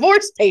of the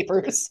divorce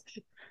papers.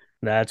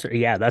 That's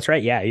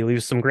right. Yeah, he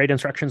leaves some great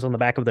instructions on the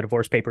back of the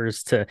divorce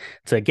papers to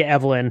get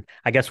Evelyn,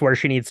 I guess, where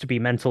she needs to be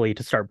mentally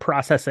to start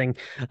processing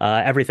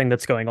everything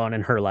that's going on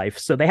in her life.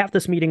 So they have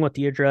this meeting with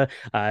Deirdre.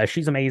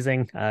 She's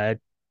amazing.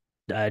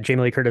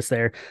 Jamie Lee Curtis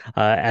there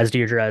as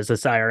Deirdre, as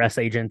this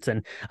IRS agent,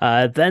 and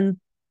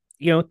then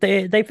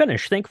they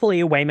finish.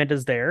 Thankfully, Waymond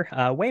is there.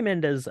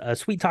 Waymond is a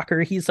sweet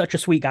talker. He's such a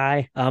sweet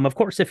guy. Of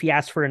course, if he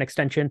asks for an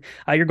extension,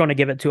 you're going to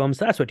give it to him.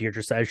 So that's what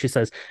Deirdre says. She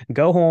says,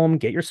 go home,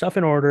 get your stuff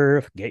in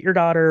order, get your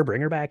daughter,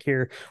 bring her back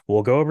here.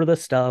 We'll go over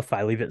this stuff.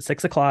 I leave at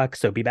 6:00,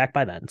 so be back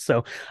by then.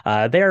 So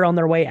they're on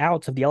their way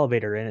out of the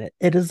elevator. And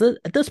it is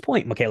at this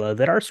point, Michaela,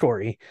 that our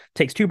story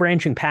takes two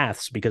branching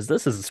paths, because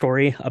this is a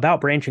story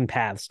about branching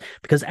paths,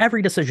 because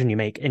every decision you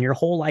make in your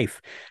whole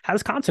life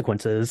has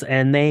consequences,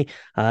 and they,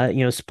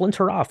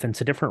 splinter off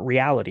into different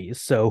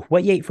realities. So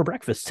what you ate for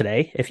breakfast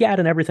today, if you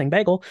had an everything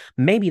bagel,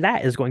 maybe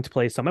that is going to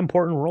play some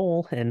important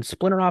role and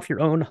splinter off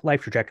your own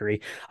life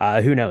trajectory.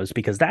 Who knows?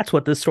 Because that's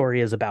what this story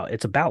is about.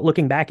 It's about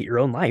looking back at your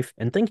own life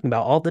and thinking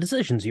about all the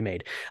decisions you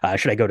made.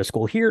 Should I go to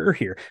school here or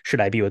here?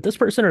 Should I be with this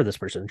person or this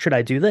person? Should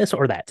I do this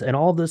or that? And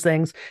all of those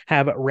things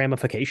have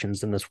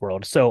ramifications in this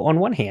world. So on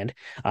one hand,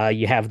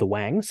 you have the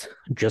Wangs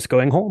just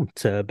going home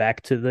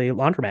back to the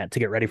laundromat to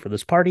get ready for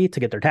this party, to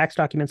get their tax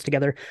documents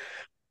together.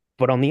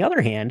 But on the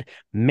other hand,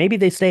 maybe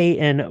they stay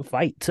and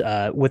fight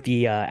with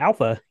the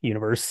Alpha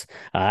universe,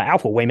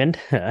 Alpha Waymond,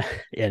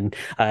 and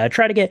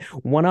try to get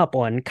one up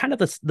on kind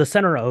of the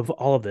center of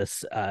all of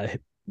this.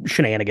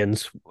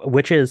 shenanigans,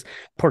 which is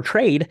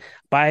portrayed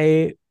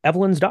by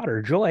Evelyn's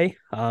daughter, Joy,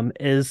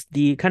 is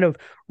the kind of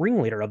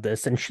ringleader of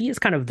this. And she is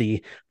kind of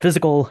the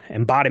physical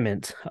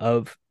embodiment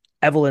of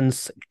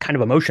Evelyn's kind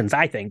of emotions,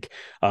 I think.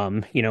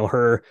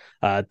 Her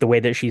the way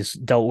that she's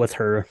dealt with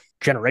her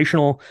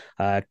generational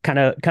kind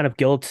of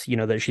guilt,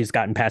 that she's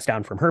gotten passed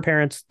down from her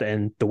parents,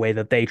 and the way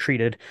that they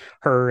treated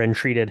her and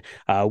treated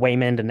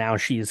Waymond, and now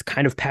she's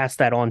kind of passed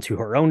that on to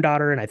her own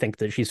daughter, and I think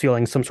that she's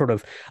feeling some sort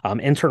of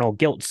internal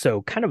guilt.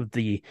 So kind of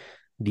the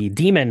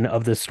demon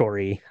of this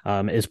story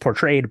is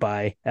portrayed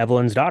by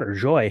Evelyn's daughter,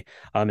 Joy,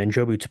 and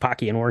Jobu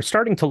Tupaki. And we're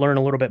starting to learn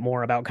a little bit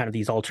more about kind of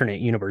these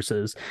alternate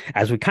universes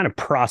as we kind of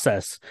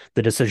process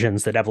the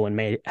decisions that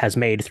Evelyn has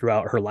made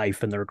throughout her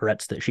life and the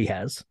regrets that she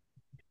has.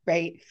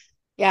 Right.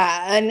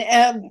 Yeah.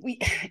 And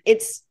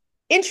it's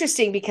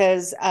interesting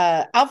because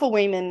Alpha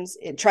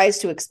Waymond tries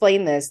to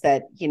explain this,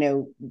 that,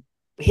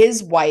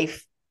 his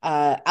wife,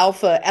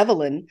 Alpha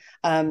Evelyn,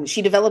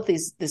 she developed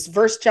this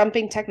verse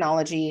jumping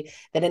technology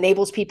that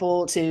enables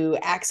people to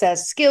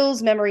access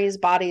skills, memories,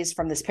 bodies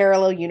from this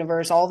parallel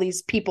universe, all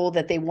these people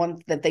that they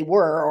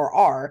were or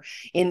are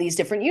in these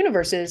different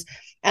universes.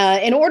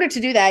 In order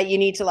to do that, you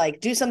need to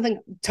do something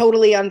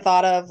totally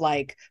unthought of,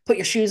 like put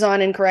your shoes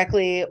on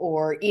incorrectly,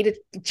 or eat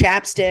a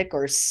chapstick,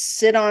 or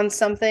sit on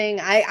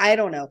something. I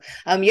don't know.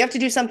 You have to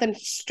do something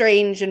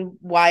strange and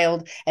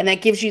wild, and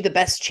that gives you the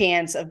best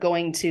chance of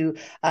going to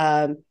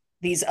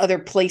these other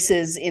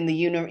places in the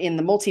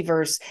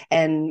multiverse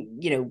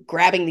and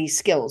grabbing these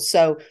skills.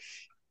 So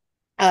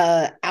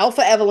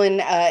Alpha Evelyn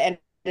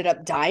ended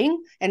up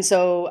dying, and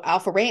so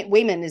Alpha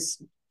Waymond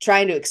is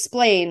trying to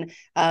explain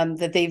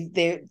that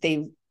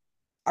they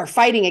are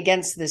fighting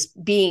against this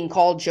being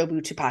called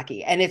Jobu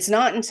Tupaki. And it's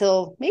not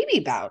until maybe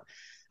about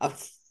a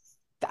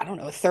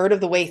third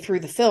of the way through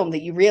the film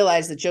that you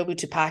realize that Jobu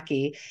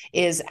Tupaki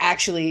is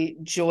actually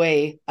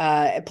Joy,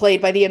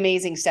 played by the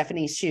amazing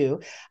Stephanie Hsu.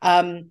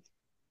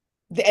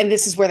 And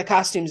this is where the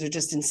costumes are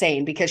just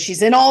insane, because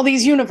she's in all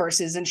these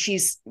universes and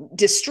she's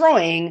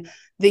destroying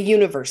the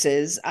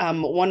universes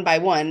one by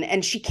one,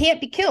 and she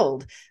can't be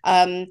killed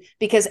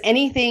because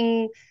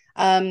anything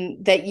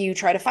that you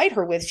try to fight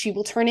her with, she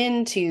will turn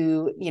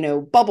into,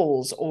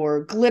 bubbles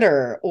or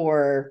glitter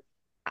or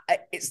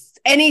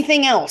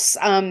anything else.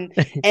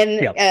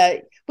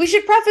 Yep. We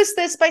should preface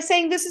this by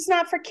saying this is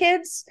not for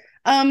kids.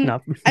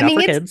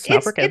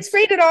 It's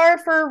rated R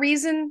for a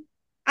reason.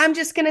 I'm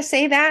just going to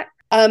say that.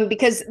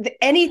 Because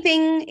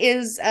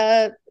anything's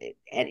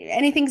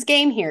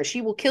game here.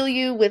 She will kill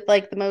you with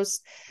the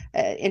most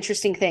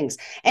interesting things.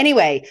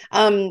 Anyway,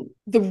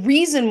 the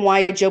reason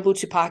why Jobu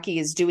Tupaki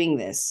is doing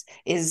this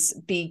is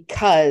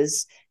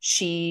because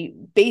she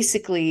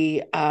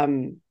basically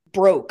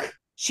broke.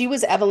 She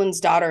was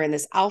Evelyn's daughter in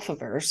this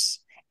Alphaverse,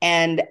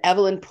 and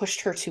Evelyn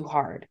pushed her too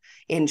hard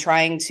in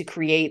trying to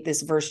create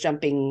this verse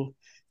jumping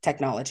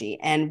technology.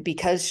 And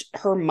because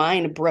her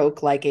mind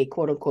broke like a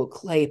quote unquote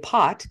clay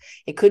pot,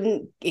 it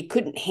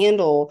couldn't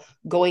handle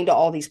going to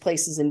all these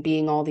places and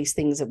being all these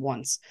things at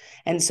once.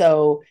 And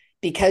so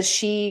because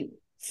she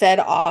fed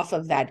off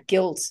of that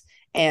guilt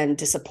and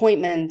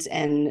disappointment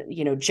and,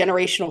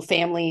 generational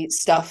family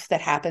stuff that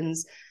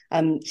happens,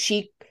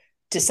 she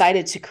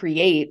decided to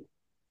create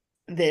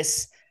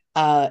this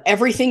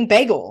everything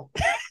bagel.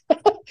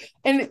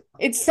 And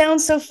it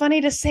sounds so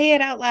funny to say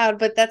it out loud,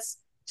 but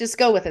just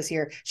go with us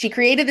here. She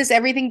created this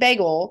everything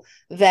bagel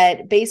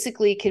that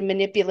basically can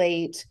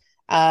manipulate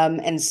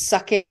and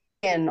suck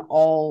in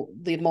all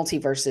the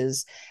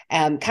multiverses,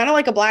 kind of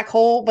like a black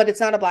hole, but it's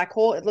not a black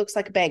hole. It looks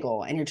like a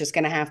bagel, and you're just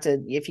going to have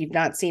to, if you've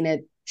not seen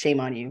it, shame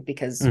on you,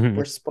 because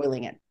we're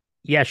spoiling it.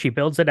 Yeah, she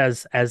builds it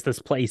as this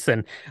place,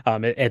 and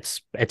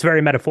it's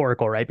very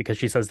metaphorical, right? Because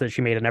she says that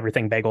she made an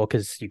everything bagel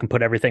because you can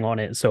put everything on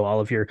it. So all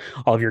of your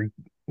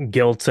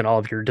guilt and all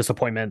of your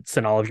disappointments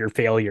and all of your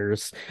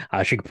failures,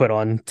 she could put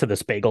on to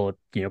this bagel,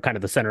 kind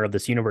of the center of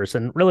this universe.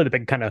 And really the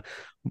big kind of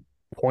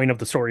point of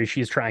the story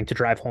she's trying to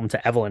drive home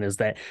to Evelyn is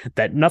that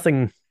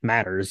nothing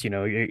matters.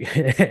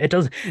 It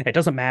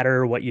doesn't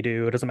matter what you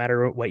do. It doesn't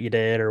matter what you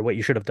did or what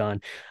you should have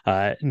done.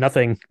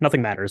 Nothing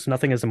matters.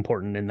 Nothing is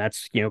important. And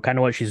that's, kind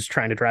of what she's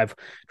trying to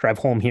drive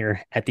home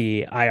here at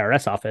the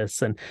IRS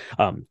office. And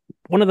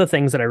one of the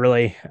things that I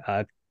really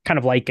kind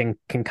of like and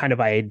can kind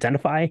of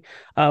identify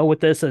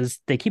with this is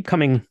they keep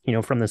coming,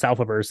 from this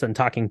Alphaverse and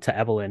talking to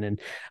Evelyn. And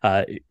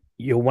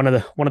one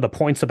of the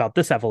points about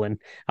this Evelyn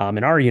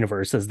in our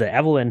universe is that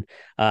Evelyn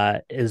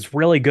is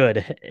really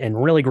good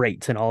and really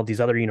great in all of these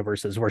other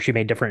universes where she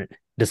made different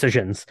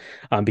decisions,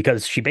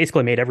 because she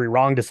basically made every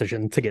wrong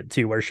decision to get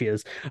to where she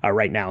is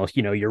right now.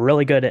 You're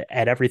really good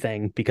at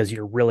everything because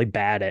you're really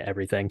bad at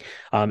everything.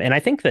 And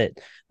I think that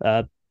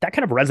that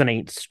kind of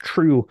resonates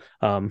true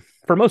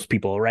for most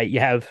people, right? You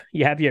have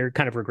your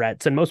kind of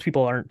regrets, and most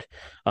people aren't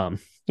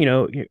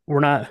we're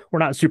not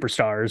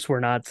superstars. We're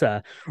not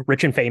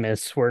rich and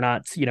famous. We're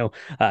not,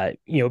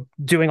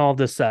 doing all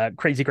this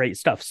crazy great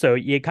stuff. So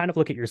you kind of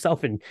look at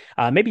yourself and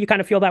maybe you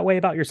kind of feel that way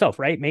about yourself,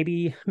 right?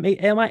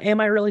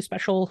 Am I really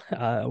special?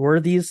 Were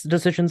these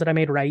decisions that I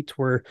made right?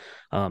 Could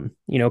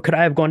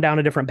I have gone down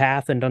a different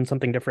path and done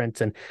something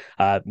different and,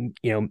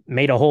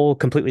 made a whole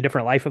completely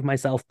different life of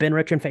myself, been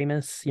rich and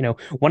famous,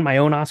 won my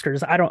own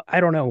Oscars? I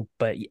don't know,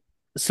 but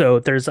so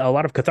there's a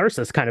lot of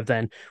catharsis kind of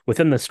then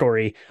within the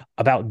story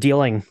about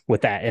dealing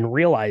with that and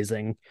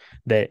realizing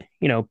that,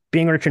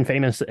 being rich and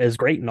famous is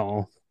great and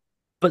all,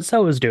 but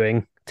so is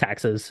doing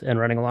taxes and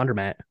running a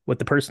laundromat with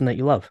the person that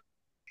you love.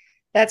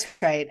 That's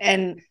right.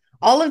 And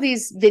all of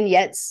these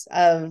vignettes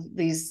of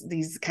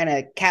these kind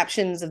of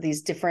captions of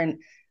these different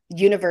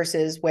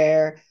universes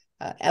where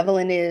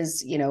Evelyn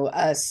is,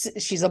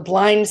 she's a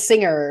blind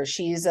singer.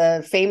 She's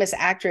a famous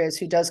actress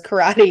who does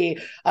karate.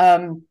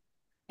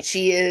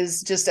 She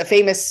is just a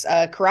famous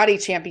karate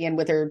champion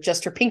with her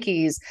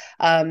pinkies.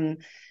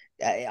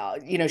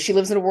 She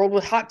lives in a world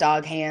with hot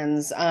dog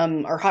hands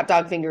or hot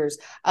dog fingers.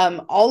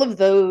 All of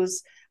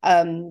those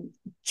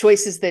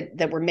choices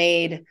that were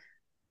made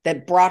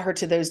that brought her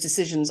to those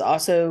decisions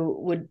also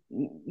would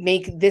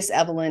make this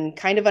Evelyn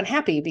kind of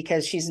unhappy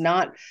because she's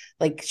not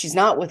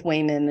with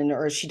Waymond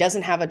or she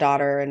doesn't have a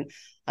daughter.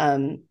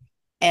 And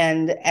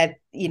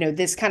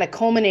this kind of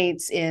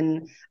culminates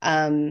in,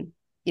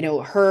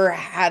 her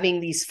having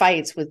these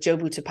fights with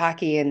Jobu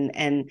Tupaki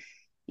and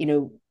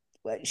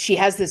she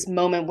has this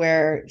moment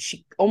where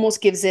she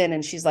almost gives in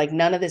and she's like,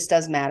 none of this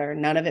does matter.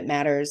 None of it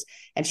matters.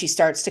 And she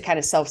starts to kind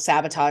of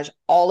self-sabotage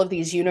all of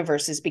these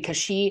universes because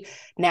she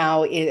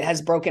now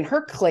has broken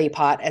her clay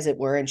pot, as it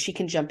were, and she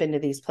can jump into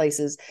these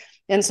places.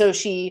 And so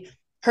she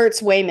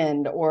hurts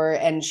Waymond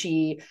and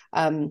she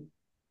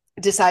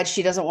decides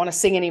she doesn't want to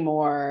sing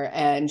anymore.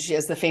 And she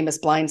is the famous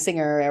blind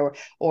singer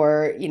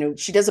or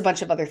she does a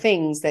bunch of other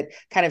things that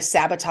kind of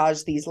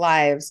sabotage these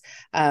lives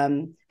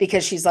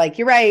because she's like,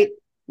 you're right.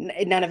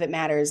 None of it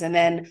matters. And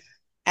then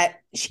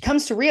she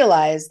comes to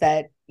realize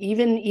that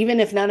even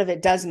if none of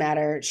it does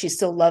matter, she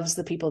still loves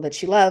the people that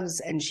she loves,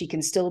 and she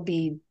can still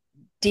be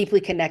deeply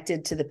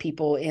connected to the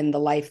people in the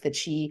life that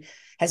she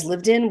has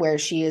lived in, where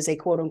she is a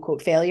quote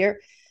unquote failure,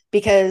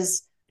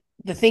 because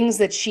the things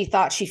that she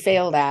thought she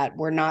failed at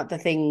were not the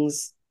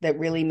things that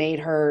really made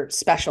her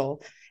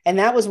special. And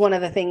that was one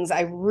of the things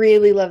I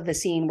really love, the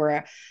scene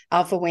where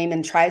Alpha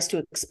Waymond tries to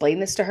explain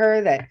this to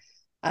her, that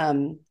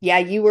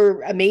you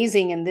were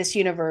amazing in this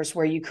universe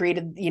where you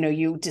created,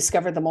 you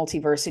discovered the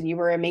multiverse and you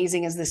were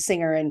amazing as the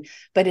singer.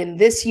 But in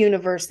this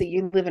universe that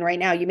you live in right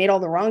now, you made all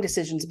the wrong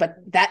decisions, but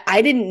that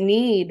I didn't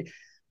need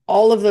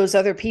all of those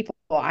other people.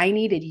 I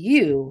needed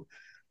you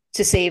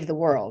to save the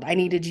world. I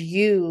needed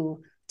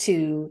you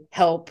to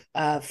help,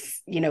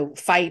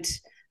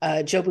 fight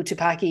Jobu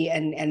Tupaki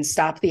and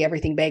stop the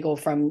Everything Bagel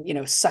from,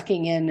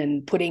 sucking in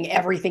and putting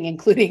everything,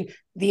 including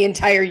the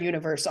entire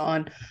universe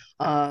on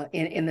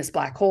in this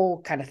black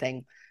hole kind of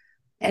thing.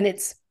 And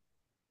it's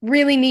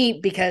really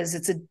neat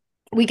because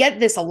we get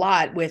this a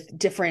lot with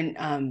different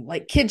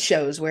like kid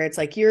shows where it's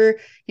like, you're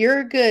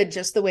good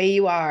just the way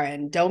you are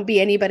and don't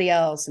be anybody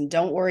else and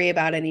don't worry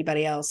about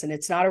anybody else. And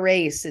it's not a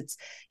race. It's,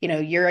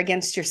 you're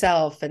against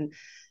yourself.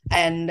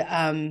 And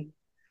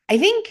I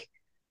think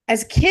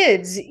as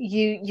kids,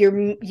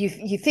 you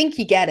think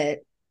you get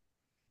it.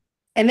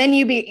 And then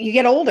you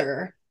get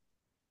older.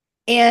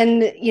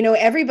 And,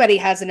 everybody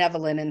has an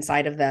Evelyn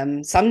inside of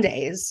them some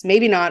days,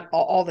 maybe not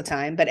all the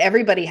time, but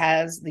everybody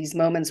has these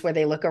moments where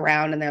they look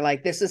around and they're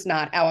like, this is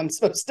not how I'm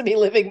supposed to be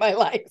living my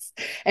life.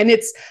 And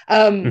it's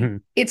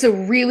a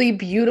really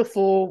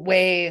beautiful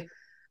way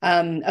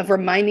of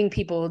reminding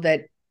people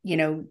that,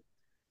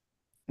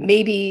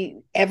 maybe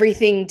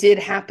everything did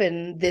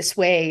happen this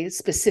way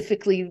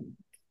specifically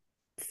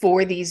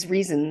for these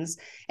reasons.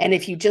 And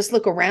if you just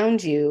look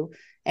around you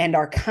and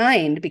are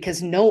kind,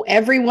 because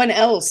everyone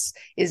else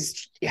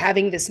is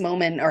having this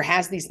moment or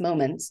has these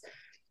moments,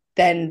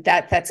 then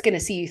that's going to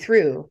see you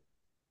through.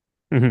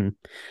 Mm-hmm.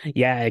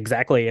 Yeah,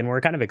 exactly. And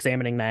we're kind of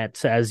examining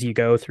that as you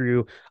go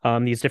through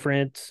these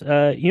different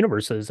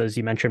universes, as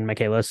you mentioned,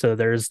 Michaela. So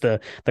there's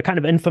the kind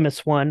of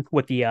infamous one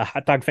with the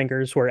hot dog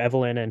fingers where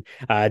Evelyn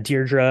and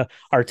Deirdre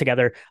are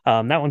together.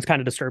 That one's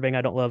kind of disturbing.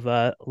 I don't love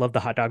the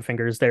hot dog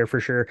fingers there for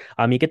sure.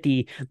 You get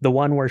the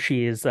one where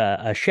she is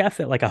a chef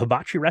at like a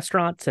hibachi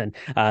restaurant, and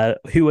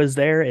who is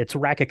there? It's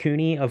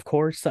Raccacoonie, of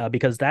course,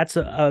 because that's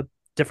a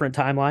different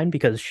timeline,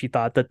 because she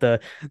thought that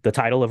the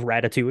title of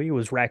Ratatouille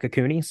was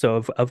Raccacoonie.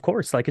 So of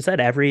course, like I said,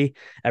 every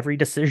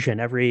decision,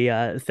 every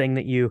thing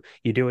that you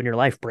do in your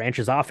life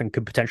branches off and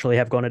could potentially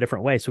have gone a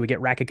different way. So we get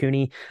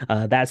Raccacoonie.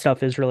 That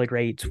stuff is really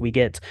great. We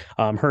get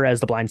her as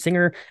the blind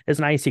singer is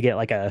nice. You get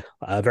like a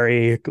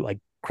very like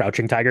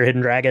Crouching Tiger,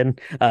 Hidden Dragon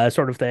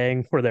sort of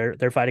thing where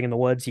they're fighting in the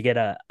woods. You get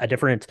a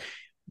different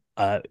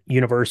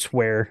universe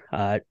where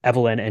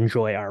Evelyn and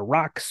Joy are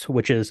rocks,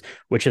 which is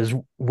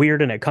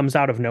weird, and it comes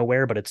out of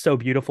nowhere, but it's so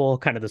beautiful.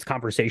 Kind of this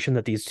conversation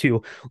that these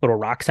two little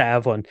rocks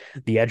have on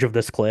the edge of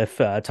this cliff,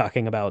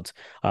 talking about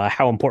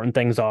how important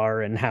things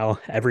are, and how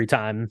every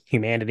time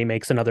humanity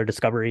makes another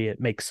discovery,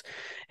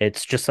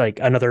 it's just like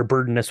another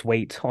burdenous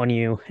weight on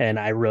you. And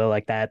I really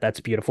like that. That's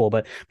beautiful.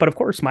 But of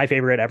course, my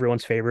favorite,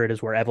 everyone's favorite,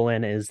 is where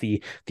Evelyn is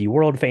the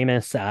world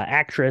famous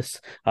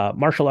actress,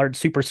 martial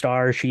arts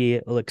superstar. She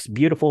looks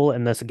beautiful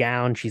in this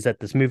gown. She's at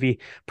this movie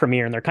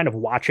premiere, and they're kind of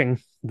watching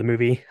the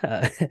movie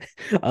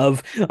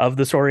of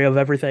the story of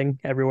everything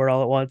everywhere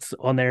all at once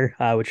on there,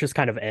 which just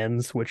kind of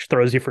ends, which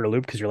throws you for a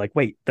loop because you're like,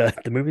 wait, the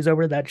movie's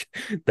over, that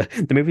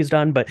the movie's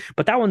done. But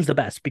that one's the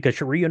best because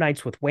she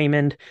reunites with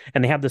Waymond,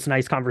 and they have this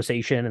nice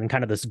conversation and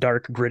kind of this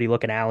dark, gritty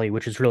looking alley,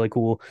 which is really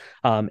cool.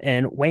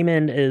 And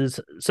Waymond is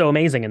so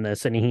amazing in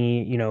this, and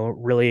he,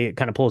 really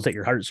kind of pulls at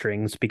your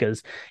heartstrings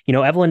because,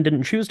 Evelyn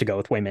didn't choose to go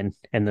with Waymond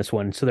in this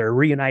one. So they're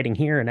reuniting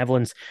here, and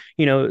Evelyn's,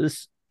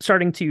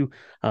 starting to,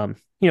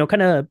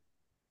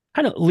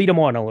 kind of lead them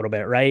on a little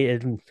bit,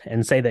 right?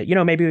 And say that,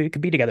 maybe we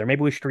could be together.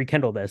 Maybe we should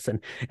rekindle this.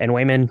 And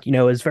Waymond,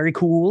 is very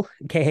cool.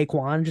 Ke Huy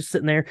Quan just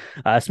sitting there,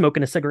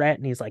 smoking a cigarette.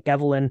 And he's like,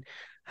 Evelyn,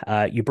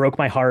 you broke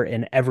my heart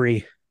in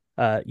every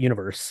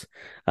universe,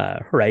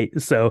 right?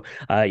 So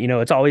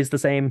it's always the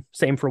same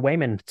for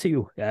Waymond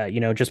too.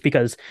 Just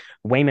because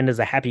Waymond is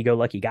a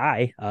happy-go-lucky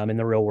guy in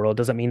the real world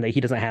doesn't mean that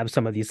he doesn't have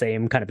some of these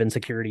same kind of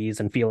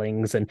insecurities and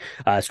feelings and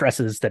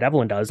stresses that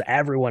Evelyn does.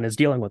 Everyone is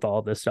dealing with all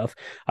of this stuff,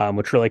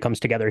 which really comes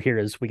together here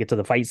as we get to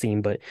the fight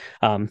scene. But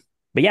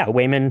yeah,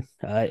 Waymond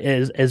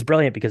is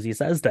brilliant because he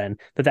says then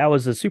that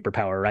was his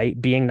superpower, right?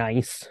 Being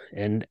nice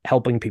and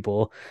helping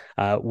people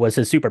was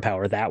his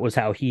superpower. That was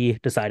how he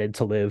decided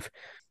to live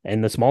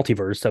in this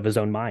multiverse of his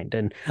own mind.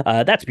 And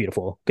that's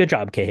beautiful. Good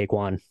job, Ke Huy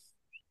Quan.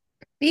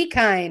 Be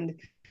kind,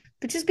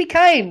 but just be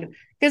kind,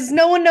 because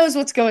no one knows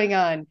what's going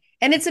on.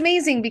 And it's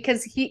amazing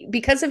because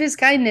of his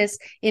kindness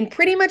in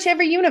pretty much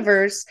every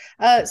universe,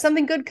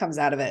 something good comes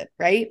out of it,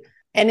 right?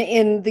 And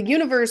in the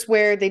universe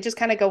where they just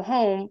kind of go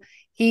home,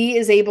 he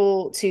is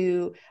able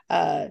to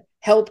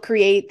help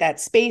create that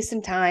space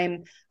and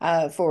time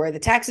for the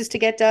taxes to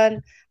get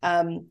done.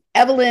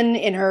 Evelyn,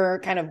 in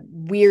her kind of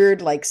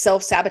weird, like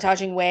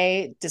self-sabotaging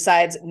way,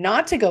 decides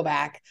not to go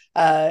back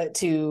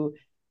to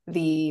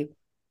the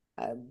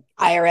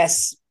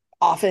IRS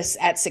office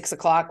at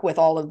 6:00 with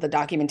all of the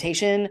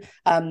documentation.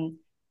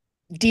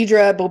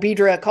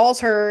 Bobidra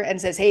calls her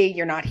and says, "Hey,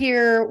 you're not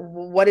here.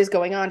 What is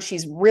going on?"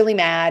 She's really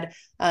mad.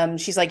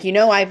 She's like,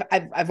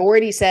 I've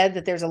already said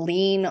that there's a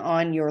lien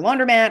on your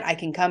laundromat. I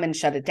can come and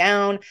shut it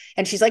down.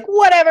 And she's like,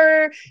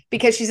 whatever,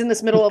 because she's in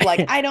this middle of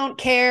like, I don't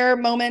care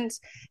moment.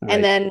 Right.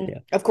 And then,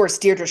 of course,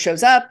 Deirdre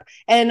shows up.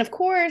 And of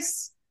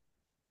course,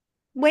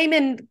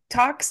 Waymond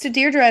talks to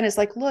Deirdre and is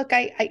like, look,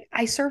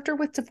 I served her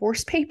with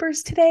divorce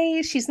papers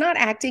today. She's not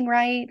acting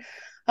right.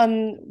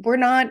 We're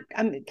not,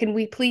 can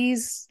we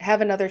please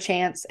have another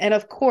chance? And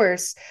of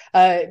course,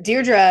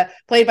 Deirdre,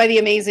 played by the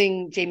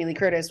amazing Jamie Lee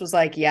Curtis, was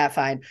like, yeah,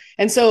 fine.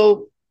 And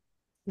so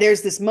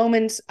there's this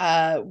moment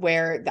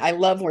where I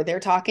love where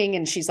they're talking,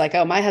 and she's like,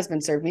 oh, my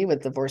husband served me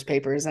with divorce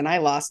papers and I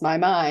lost my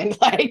mind.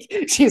 Like,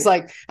 she's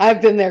like,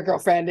 I've been there,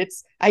 girlfriend.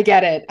 I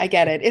get it.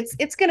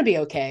 It's going to be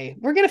okay.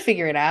 We're going to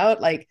figure it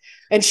out. Like,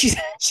 and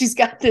she's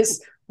got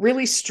this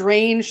really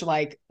strange,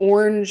 like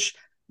orange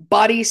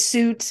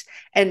bodysuit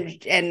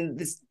and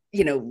this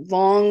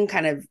long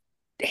kind of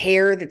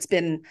hair that's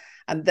been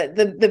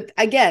the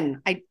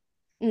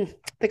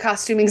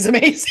costuming is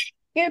amazing.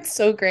 It's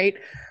so great.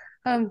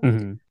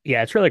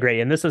 Yeah, it's really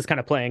great, and this is kind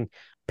of playing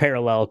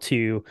parallel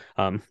to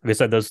like I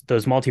said, those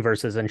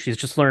multiverses, and she's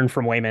just learned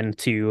from Waymond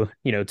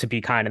to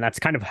be kind, and that's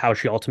kind of how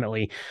she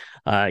ultimately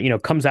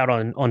comes out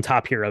on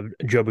top here of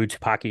Jobu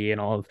Tupaki and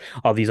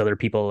all these other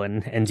people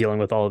and dealing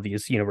with all of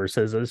these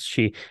universes as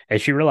she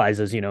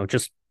realizes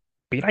just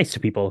be nice to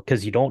people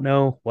because you don't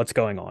know what's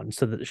going on.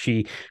 So that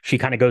she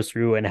kind of goes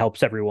through and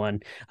helps everyone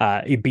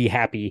be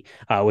happy,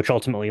 which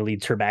ultimately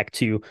leads her back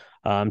to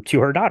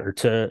her daughter,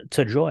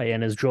 to Joy.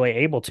 And is Joy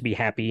able to be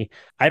happy?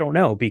 I don't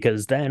know,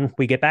 because then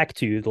we get back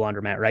to the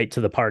laundromat, right, to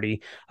the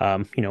party,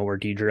 where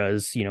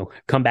Deirdre's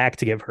come back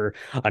to give her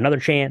another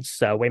chance.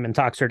 Waymond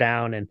talks her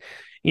down, and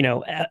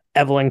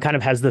Evelyn kind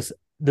of has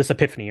this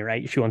epiphany,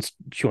 right? She wants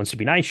to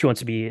be nice. She wants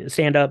to be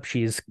stand up.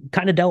 She's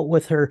kind of dealt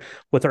with her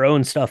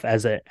own stuff,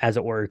 as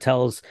it were.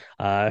 Tells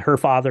her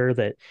father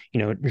that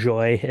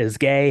Joy is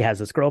gay, has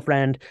this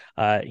girlfriend,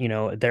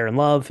 they're in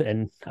love,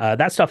 and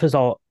that stuff is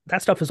all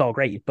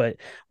great. But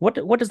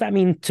what does that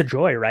mean to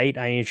Joy, right?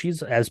 I mean,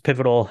 she's as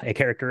pivotal a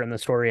character in the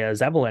story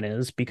as Evelyn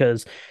is,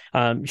 because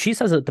she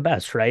says it the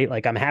best, right?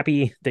 Like, I'm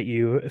happy that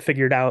you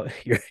figured out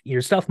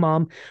your stuff,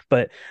 Mom,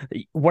 but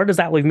where does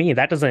that leave me?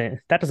 That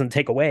doesn't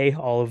take away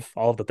all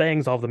of the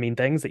things, all of the mean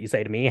things that you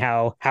say to me,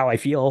 how I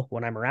feel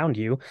when I'm around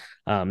you.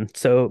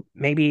 So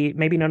maybe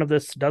none of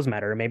this does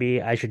matter.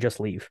 Maybe I should just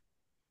leave.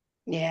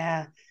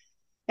 Yeah.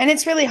 And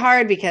it's really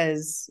hard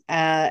because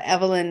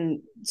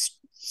Evelyn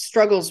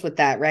struggles with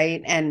that,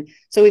 right? And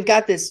so we've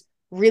got this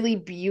really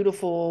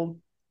beautiful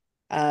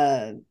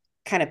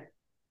kind of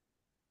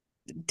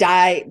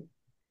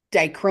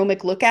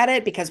dichromic look at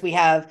it, because we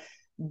have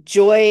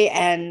Joy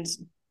and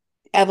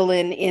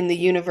Evelyn in the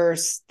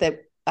universe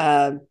that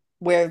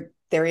where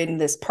they're in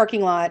this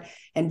parking lot,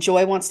 and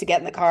Joy wants to get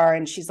in the car,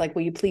 and she's like,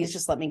 will you please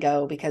just let me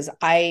go, because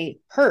I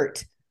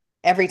hurt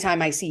every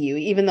time I see you,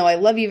 even though I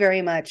love you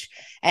very much.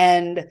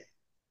 And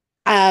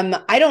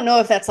I don't know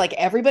if that's like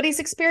everybody's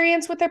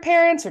experience with their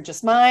parents or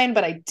just mine,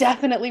 but I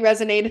definitely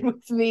resonated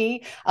with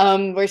me,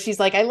 where she's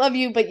like, I love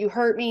you, but you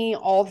hurt me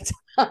all the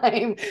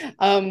time.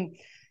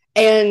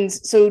 And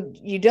so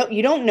you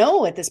don't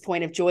know at this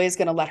point if Joy is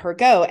going to let her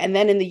go. And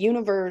then in the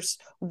universe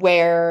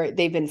where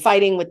they've been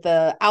fighting with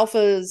the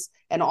alphas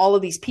and all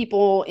of these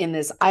people in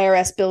this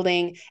IRS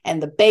building,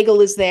 and the bagel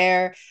is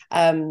there,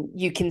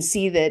 you can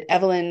see that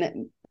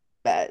Evelyn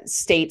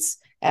states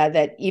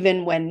that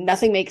even when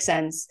nothing makes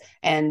sense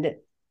and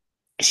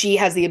she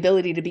has the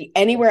ability to be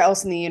anywhere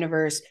else in the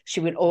universe, she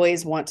would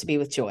always want to be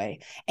with Joy.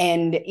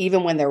 And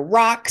even when they're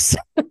rocks,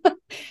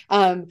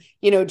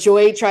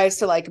 Joy tries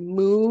to like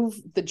move,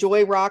 the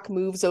Joy rock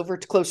moves over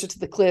to closer to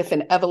the cliff,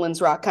 and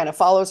Evelyn's rock kind of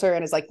follows her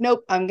and is like,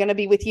 nope, I'm going to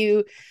be with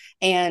you.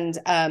 And,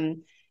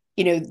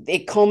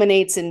 it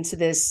culminates into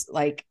this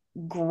like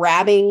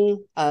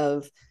grabbing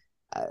of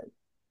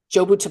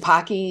Jobu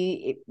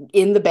Tupaki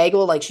in the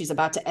bagel, like she's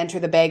about to enter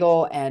the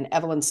bagel, and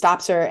Evelyn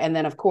stops her. And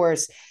then, of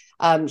course,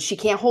 she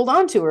can't hold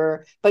on to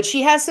her, but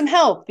she has some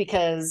help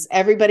because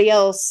everybody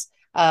else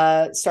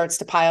starts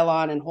to pile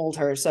on and hold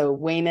her. So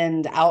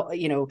Waymond,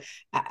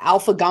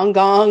 Alpha Gong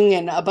Gong,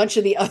 and a bunch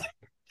of the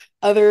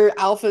other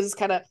alphas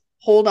kind of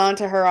hold on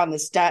to her on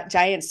this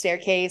giant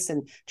staircase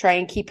and try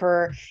and keep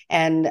her.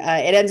 And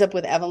it ends up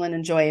with Evelyn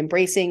and Joy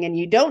embracing. And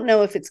you don't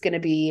know if it's going to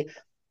be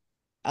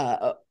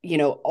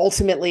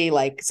ultimately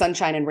like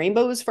sunshine and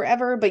rainbows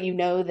forever, but you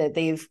know that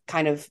they've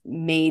kind of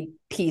made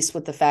peace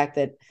with the fact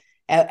that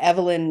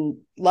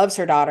Evelyn loves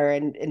her daughter,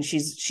 and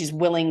she's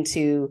willing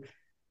to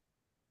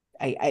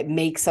I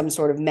make some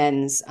sort of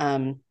amends,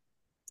 and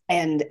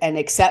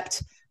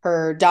accept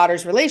her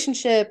daughter's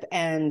relationship,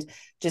 and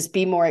just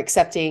be more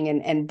accepting,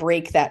 and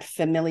break that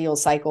familial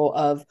cycle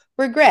of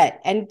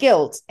regret and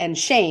guilt and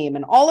shame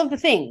and all of the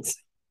things.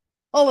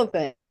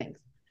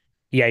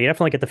 Yeah, you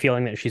definitely get the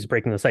feeling that she's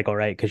breaking the cycle,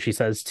 right? Because she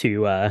says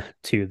to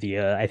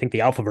the I think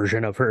the alpha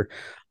version of her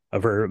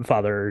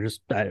father,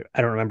 just I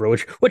don't remember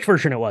which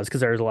version it was,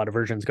 because there's a lot of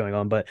versions going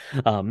on, but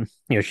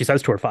she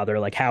says to her father,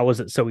 like, how was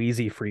it so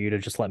easy for you to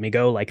just let me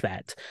go like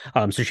that?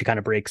 So she kind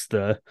of breaks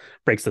the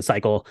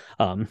cycle,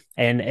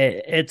 and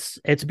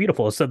it's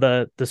beautiful. So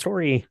the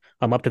story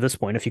up to this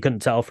point, if you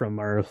couldn't tell from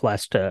our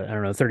last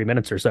 30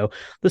 minutes or so,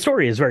 the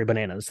story is very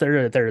bananas.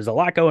 There's a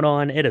lot going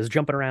on. It is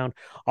jumping around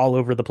all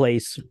over the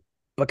place.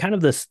 But kind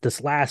of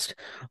this last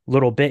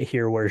little bit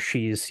here where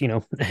she's,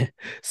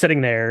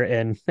 sitting there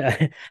and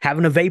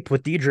having a vape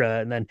with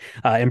Deidre, and then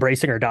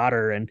embracing her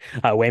daughter, and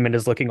Waymond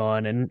is looking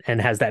on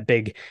and has that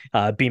big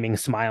beaming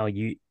smile.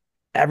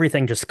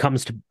 Everything just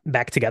comes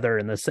back together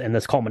in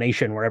this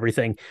culmination where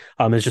everything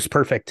is just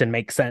perfect and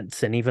makes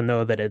sense. And even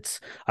though that it's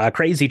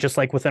crazy, just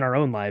like within our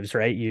own lives,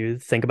 right? You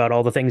think about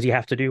all the things you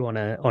have to do on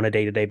a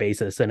day-to-day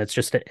basis, and it's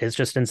just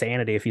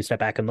insanity if you step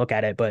back and look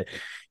at it. But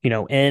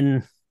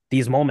in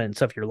these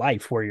moments of your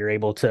life where you're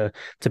able to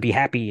be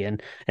happy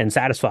and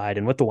satisfied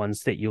and with the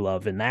ones that you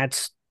love. And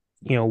that's,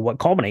 what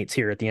culminates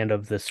here at the end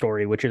of the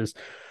story, which is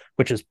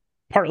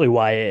partly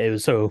why it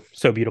was so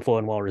beautiful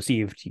and well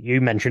received.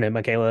 You mentioned it,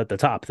 Michaela, at the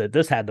top, that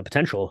this had the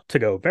potential to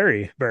go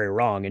very, very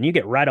wrong. And you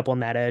get right up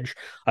on that edge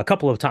a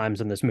couple of times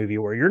in this movie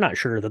where you're not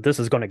sure that this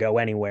is going to go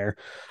anywhere.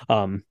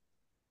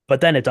 But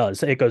then it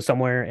does. It goes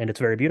somewhere, and it's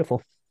very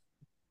beautiful.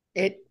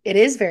 It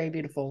is very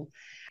beautiful.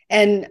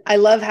 And I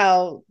love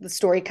how the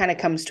story kind of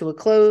comes to a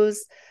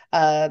close.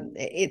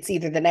 It's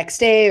either the next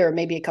day or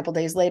maybe a couple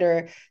days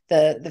later.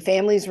 The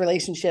family's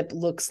relationship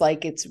looks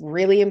like it's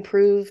really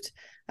improved.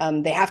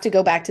 They have to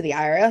go back to the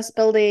IRS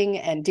building,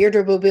 and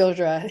Deirdre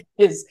Bobildra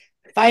is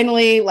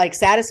finally like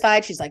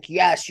satisfied. She's like,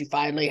 yes, you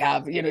finally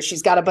have,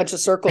 she's got a bunch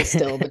of circles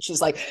still, but she's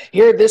like,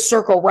 here, this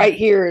circle right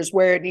here is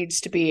where it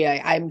needs to be.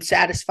 I'm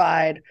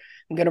satisfied.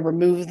 I'm going to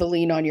remove the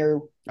lien on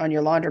your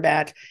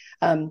laundromat.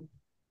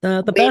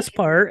 The best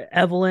part,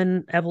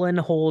 Evelyn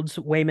holds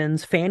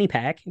Waymond's fanny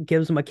pack and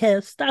gives him a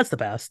kiss. That's the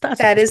best.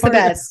 That is the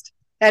best.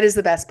 That is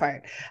the best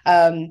part.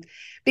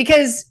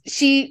 Because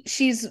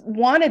she's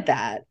wanted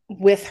that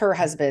with her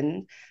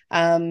husband.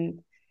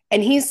 And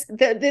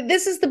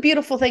this is the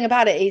beautiful thing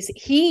about it, is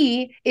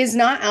he is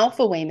not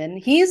Alpha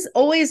Waymond. He's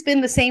always been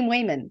the same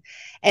Waymond.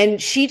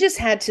 And she just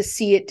had to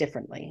see it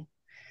differently.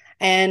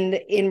 And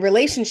in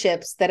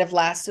relationships that have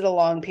lasted a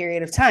long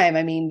period of time,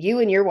 I mean, you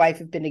and your wife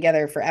have been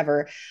together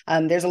forever.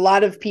 There's a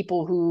lot of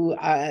people who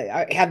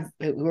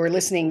are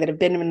listening that have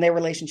been in their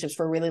relationships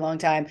for a really long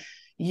time.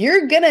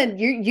 You're gonna,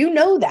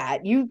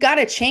 that you've got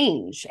to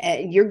change.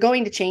 You're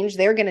going to change.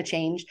 They're going to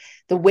change.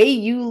 The way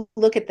you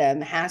look at them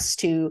has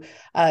to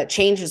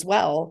change as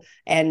well.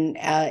 And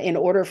in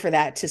order for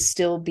that to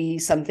still be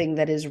something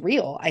that is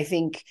real, I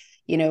think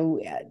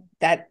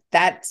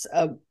that's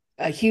a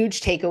a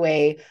huge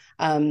takeaway.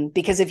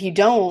 Because if you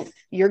don't,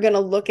 you're going to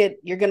look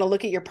at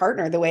your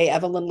partner the way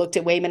Evelyn looked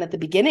at Waymond at the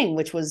beginning,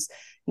 which was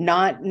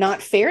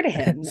not fair to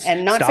him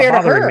and not fair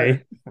to her. Me.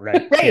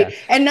 Right. Right. Yeah.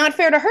 And not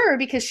fair to her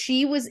because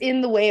she was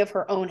in the way of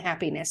her own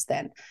happiness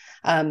then.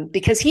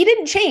 Because he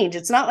didn't change.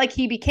 It's not like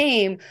he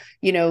became,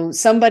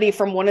 somebody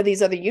from one of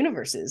these other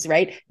universes,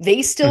 right?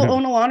 They still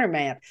own a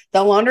laundromat. The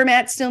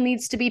laundromat still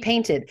needs to be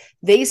painted.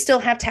 They still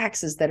have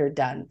taxes that are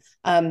done.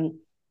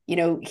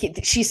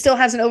 She still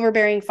has an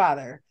overbearing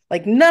father.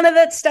 Like none of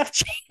that stuff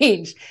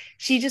changed.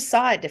 She just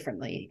saw it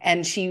differently.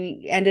 And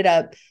she ended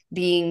up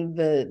being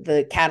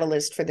the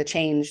catalyst for the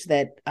change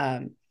that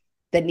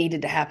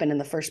needed to happen in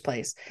the first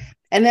place.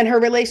 And then her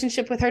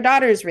relationship with her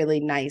daughter is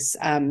really nice.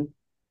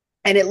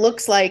 And it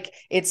looks like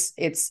it's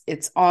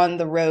on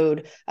the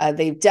road.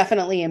 They've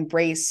definitely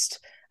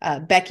embraced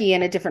Becky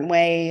in a different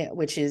way,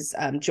 which is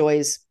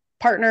Joy's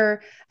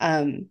partner.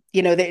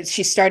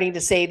 She's starting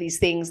to say these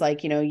things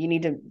like, you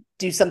need to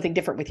do something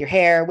different with your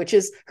hair, which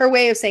is her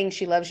way of saying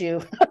she loves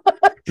you,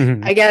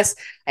 I guess.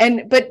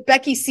 But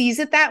Becky sees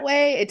it that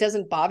way. It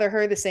doesn't bother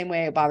her the same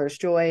way it bothers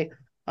Joy.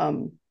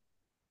 And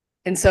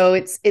so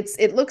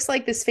it looks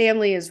like this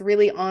family is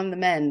really on the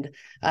mend.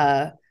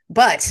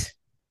 But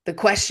the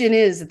question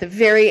is at the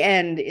very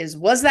end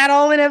was that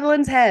all in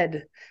Evelyn's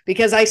head?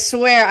 Because I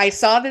swear I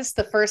saw this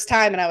the first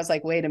time and I was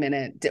like, wait a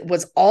minute,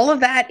 was all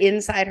of that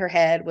inside her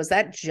head? Was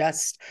that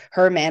just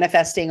her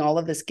manifesting all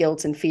of this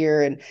guilt and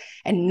fear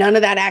and none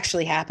of that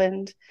actually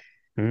happened?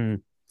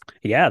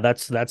 Yeah,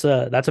 that's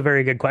a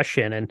very good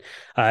question. And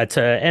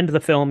to end the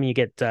film, you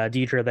get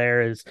Deidre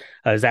there is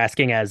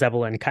asking as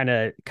Evelyn kind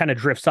of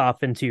drifts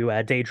off into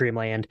daydream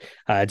land.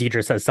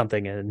 Deidre says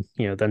something and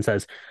then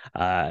says,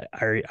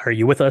 "Are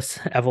you with us,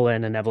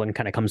 Evelyn?" And Evelyn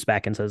kind of comes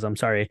back and says, "I'm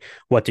sorry.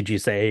 What did you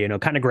say?"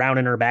 Kind of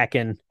grounding her back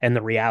in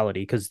the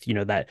reality because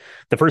that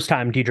the first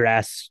time Deidre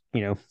asks,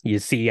 you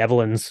see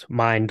Evelyn's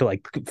mind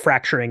like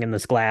fracturing in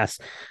this glass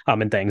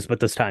and things, but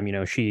this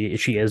time she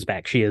is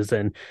back. She is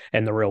in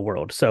the real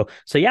world. So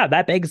yeah,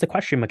 that begs the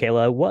question,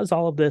 Michaela, was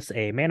all of this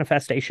a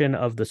manifestation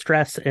of the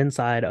stress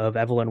inside of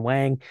Evelyn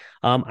Wang?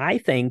 I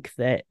think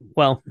that,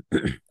 well,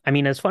 I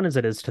mean, as fun as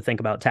it is to think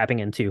about tapping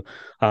into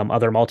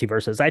other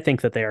multiverses, I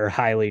think that they are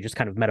highly just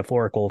kind of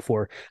metaphorical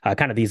for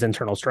kind of these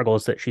internal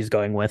struggles that she's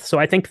going with. So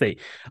I think that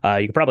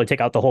you could probably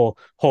take out the whole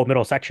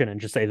middle section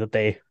and just say that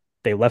they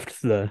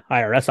left the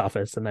IRS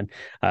office and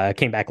then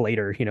came back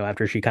later,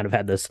 after she kind of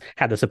had this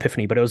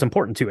epiphany. But it was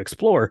important to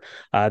explore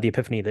the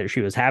epiphany that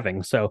she was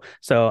having. So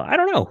I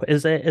don't know.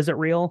 Is it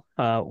real?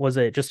 Was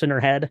it just in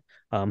her head?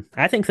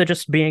 I think that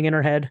just being in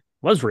her head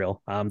was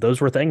real. Those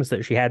were things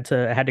that she had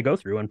to go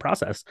through and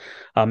process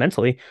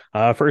mentally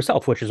for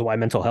herself, which is why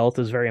mental health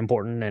is very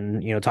important.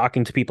 And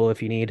talking to people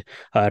if you need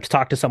to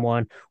talk to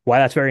someone, why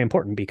that's very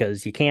important,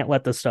 because you can't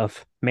let this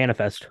stuff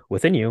manifest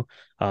within you.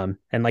 And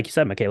like you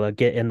said, Michaela,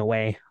 get in the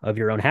way of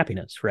your own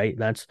happiness, right?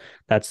 That's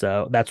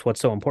what's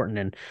so important.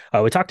 And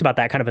we talked about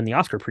that kind of in the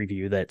Oscar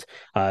preview, that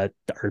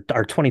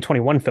our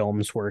 2021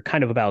 films were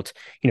kind of about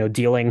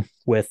dealing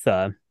with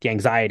the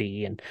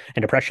anxiety and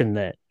depression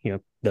that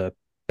the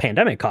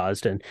pandemic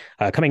caused, and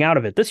coming out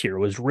of it this year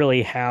was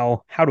really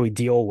how do we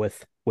deal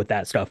with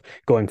that stuff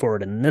going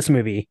forward. And this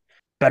movie,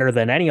 better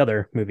than any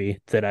other movie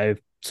that I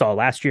saw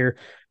last year,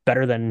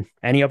 better than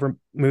any other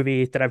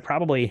movie that I've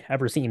probably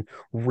ever seen,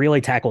 really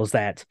tackles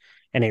that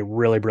in a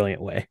really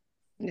brilliant way.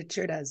 It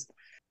sure does.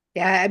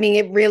 Yeah, I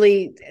mean,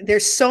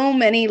 there's so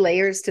many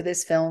layers to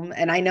this film,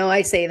 and I know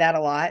I say that a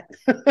lot,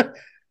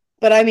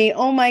 but I mean,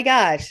 oh my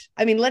gosh.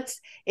 I mean,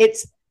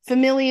 it's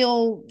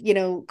familial,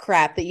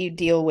 crap that you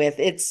deal with.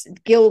 It's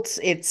guilt.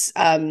 It's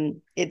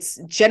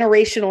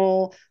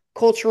generational,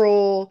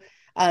 cultural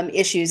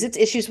issues. It's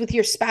issues with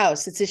your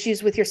spouse. It's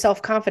issues with your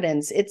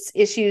self-confidence. It's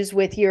issues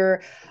with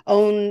your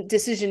own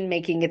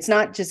decision-making. It's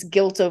not just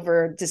guilt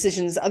over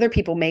decisions other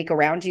people make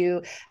around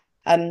you.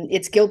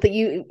 It's guilt that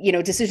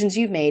decisions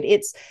you've made.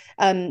 It's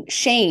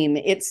shame.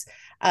 It's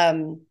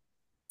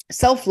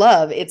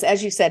self-love. It's,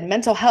 as you said,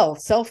 mental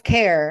health,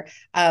 self-care,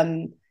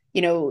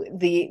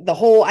 the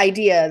whole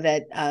idea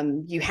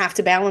that you have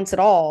to balance it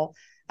all,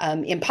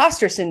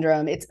 imposter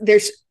syndrome.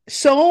 There's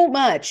so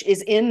much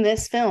is in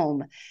this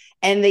film,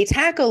 and they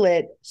tackle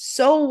it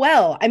so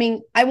well. I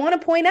mean, I want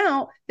to point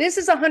out this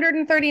is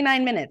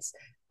 139 minutes.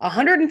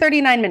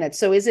 139 minutes.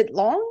 So is it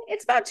long?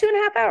 It's about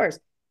 2.5 hours.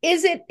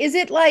 Is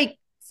it like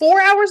 4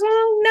 hours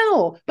long?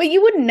 No, but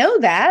you wouldn't know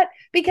that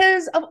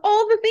because of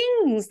all the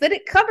things that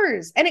it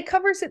covers, and it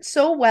covers it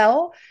so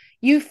well.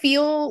 You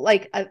feel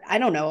like, I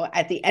don't know,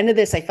 at the end of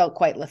this, I felt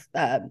quite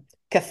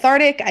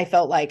cathartic. I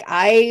felt like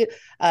I,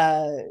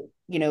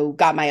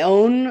 got my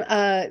own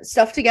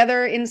stuff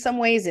together in some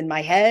ways in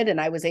my head,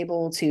 and I was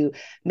able to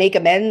make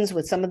amends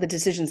with some of the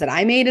decisions that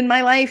I made in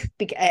my life.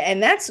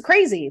 And that's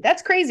crazy.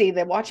 That's crazy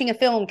that watching a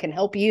film can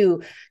help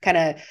you kind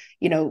of,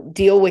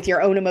 deal with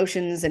your own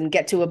emotions and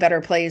get to a better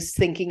place,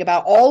 thinking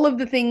about all of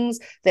the things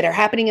that are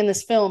happening in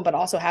this film, but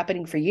also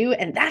happening for you.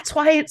 And that's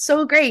why it's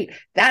so great.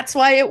 That's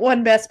why it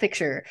won Best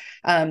Picture,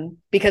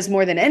 because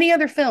more than any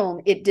other film,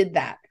 it did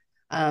that.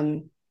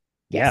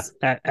 Yes.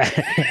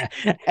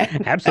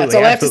 Absolutely. That's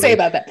all I have to say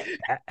about that.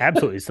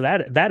 Absolutely. So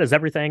that is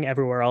Everything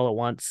Everywhere All at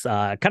Once.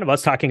 Kind of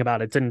us talking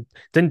about it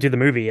didn't do the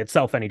movie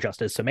itself any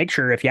justice. So make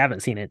sure if you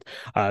haven't seen it,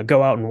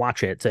 go out and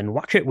watch it. And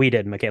watch it. We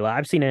did, Michaela.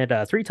 I've seen it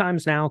 3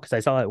 times now because I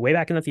saw it way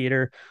back in the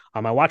theater.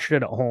 I watched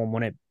it at home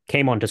when it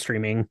came onto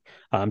streaming.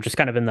 Just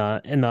kind of in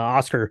the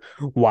Oscar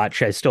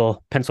watch, I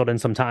still penciled in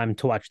some time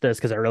to watch this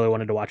because I really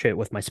wanted to watch it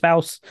with my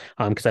spouse.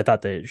 Because I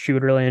thought that she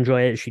would really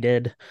enjoy it. She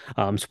did.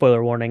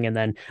 Spoiler warning. And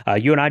then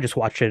you and I just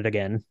watched it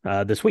again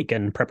this week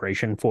in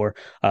preparation for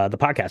the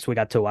podcast. We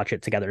got to watch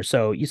it together.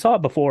 So you saw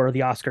it before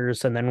the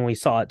Oscars, and then we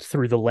saw it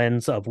through the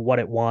lens of what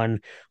it won,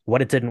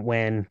 what it didn't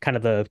win, kind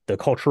of the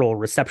cultural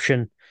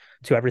reception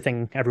to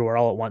Everything Everywhere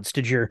All at Once.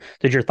 Did your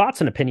thoughts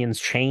and opinions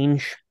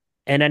change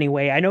in any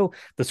way? I know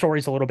the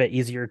story's a little bit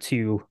easier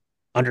to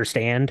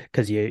understand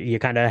because you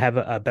kind of have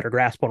a better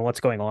grasp on what's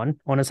going on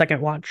a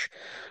second watch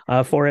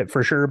for it,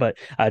 for sure. But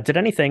did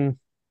anything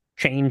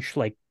change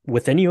like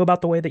within you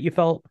about the way that you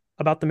felt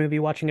about the movie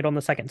watching it on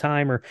the second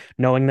time, or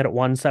knowing that it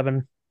won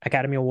 7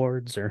 Academy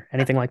Awards or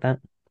anything like that?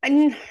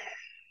 I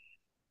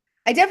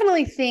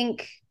definitely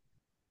think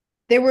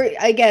there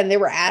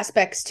were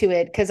aspects to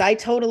it, because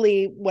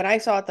when I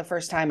saw it the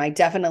first time, I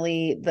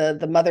definitely,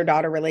 the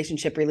mother-daughter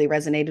relationship really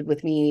resonated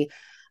with me.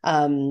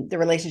 The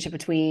relationship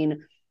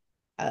between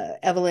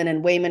Evelyn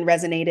and Waymond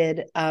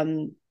resonated.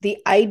 The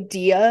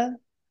idea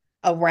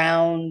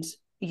around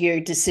your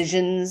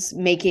decisions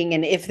making,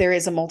 and if there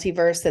is a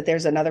multiverse, that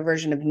there's another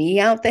version of me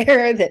out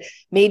there that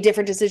made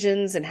different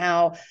decisions, and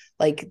how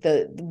like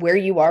where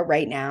you are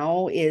right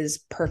now is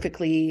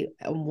perfectly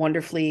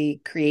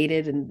wonderfully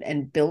created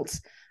and built,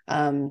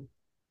 and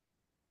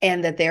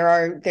that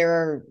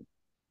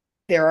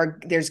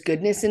there's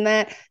goodness in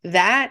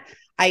that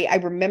I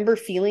remember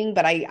feeling,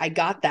 but I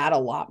got that a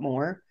lot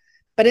more.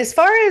 But as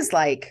far as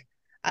like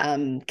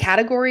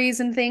categories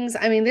and things,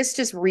 I mean, this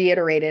just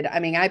reiterated. I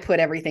mean, I put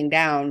everything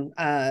down.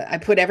 I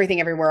put Everything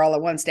Everywhere All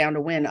at Once down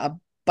to win a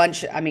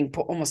bunch. I mean,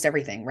 almost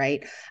everything,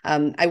 right?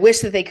 I wish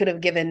that they could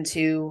have given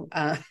two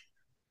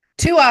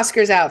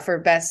Oscars out for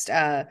Best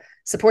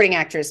Supporting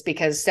Actress,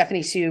 because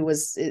Stephanie Hsu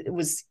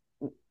was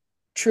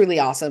truly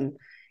awesome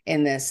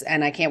in this,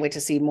 and I can't wait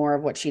to see more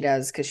of what she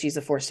does, because she's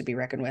a force to be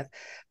reckoned with.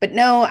 But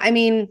no, I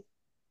mean,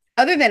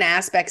 other than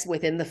aspects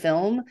within the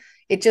film,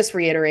 it just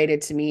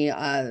reiterated to me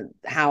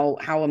how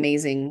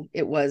amazing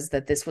it was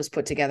that this was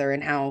put together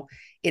and how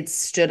it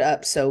stood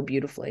up so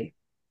beautifully.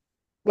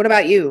 What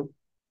about you?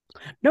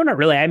 No, not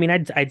really. I mean,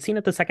 I'd seen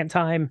it the second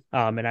time,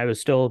 and I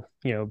was still,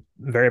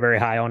 very, very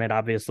high on it,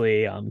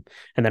 obviously. And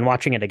then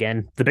watching it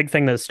again, the big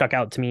thing that stuck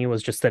out to me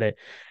was just that it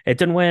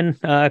didn't win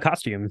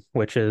costume,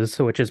 which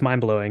is mind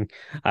blowing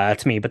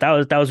to me. But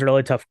that was a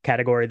really tough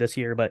category this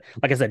year. But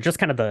like I said, just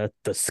kind of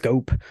the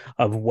scope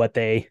of what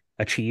they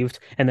achieved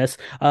in this.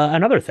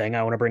 Another thing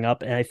I want to bring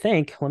up, and I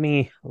think let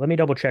me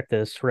double check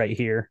this right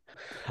here.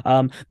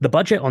 The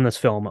budget on this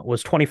film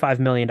was $25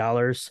 million.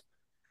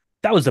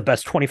 That was the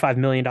best $25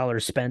 million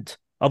spent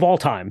of all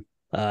time.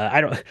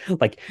 I don't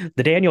like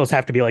the Daniels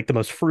have to be like the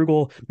most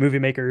frugal movie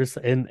makers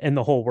in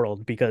the whole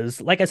world, because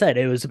like I said,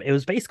 it was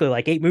basically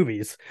like 8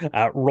 movies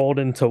rolled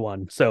into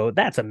one. So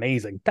that's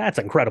amazing. That's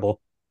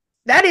incredible.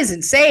 That is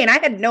insane. I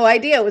had no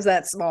idea it was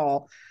that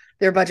small.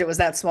 Their budget was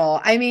that small.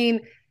 I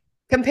mean,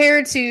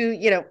 compared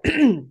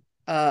to,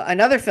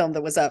 another film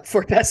that was up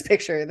for Best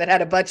Picture that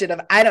had a budget of,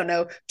 I don't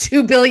know,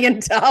 $2 billion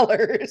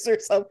or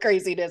some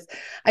craziness.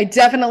 I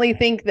definitely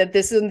think that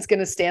this one's going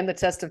to stand the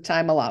test of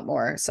time a lot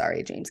more.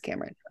 Sorry, James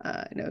Cameron.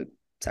 No,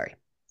 sorry.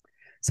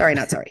 Sorry,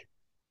 not sorry.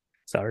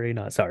 Sorry,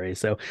 not sorry.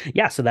 So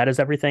yeah, so that is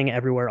Everything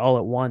Everywhere All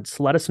at Once.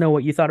 Let us know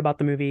what you thought about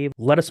the movie.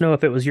 Let us know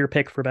if it was your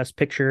pick for Best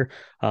Picture.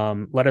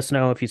 Let us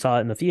know if you saw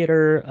it in the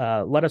theater.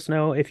 Let us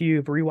know if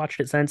you've rewatched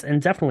it since, and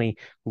definitely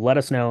let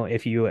us know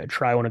if you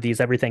try one of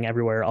these Everything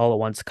Everywhere All at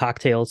Once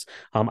cocktails,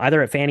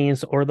 either at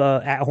Fanny's or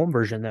the at-home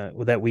version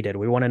that we did.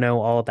 We want to know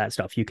all of that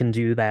stuff. You can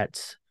do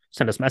that.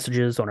 Send us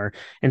messages on our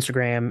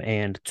Instagram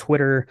and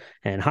Twitter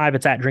and Hive.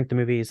 It's at Drink the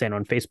Movies, and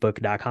on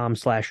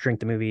Facebook.com/Drink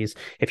the Movies.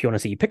 If you want to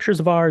see pictures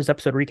of ours,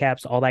 episode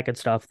recaps, all that good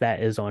stuff,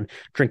 that is on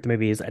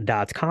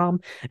drinkthemovies.com.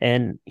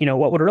 And,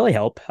 what would really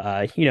help,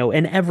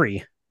 in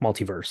every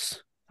multiverse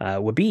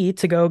would be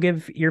to go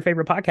give your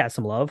favorite podcast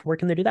some love. Where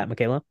can they do that,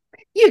 Michaela?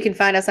 You can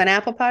find us on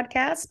Apple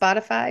Podcasts,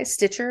 Spotify,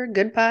 Stitcher,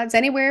 Good Pods,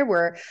 anywhere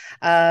where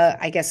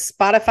I guess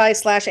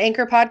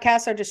Spotify/Anchor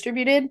podcasts are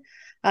distributed.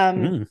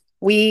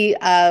 We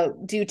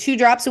do 2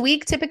 drops a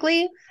week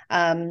typically.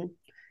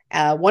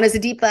 One is a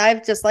deep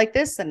dive just like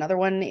this. Another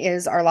one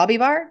is our lobby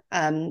bar.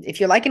 If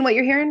you're liking what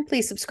you're hearing,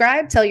 please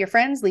subscribe, tell your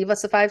friends, leave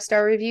us a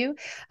 5-star review.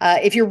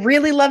 If you're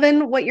really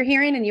loving what you're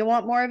hearing and you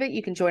want more of it,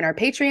 you can join our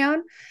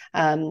Patreon.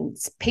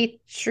 It's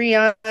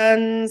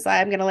Patreons.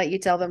 I'm going to let you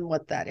tell them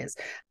what that is.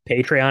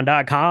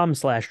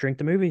 Patreon.com/Drink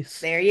the Movies.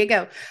 There you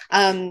go.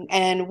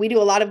 And we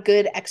do a lot of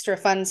good extra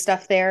fun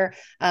stuff there.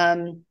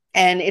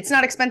 And it's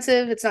not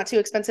expensive. It's not too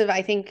expensive.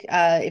 I think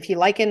if you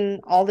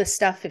liken all this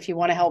stuff, if you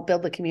want to help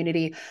build the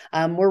community,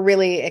 we're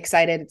really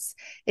excited.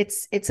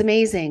 It's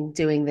amazing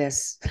doing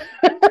this.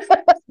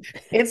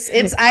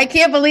 It's I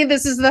can't believe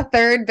this is the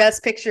third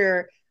Best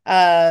Picture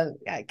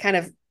kind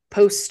of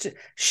post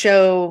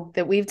show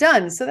that we've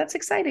done. So that's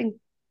exciting.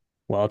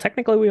 Well,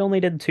 technically, we only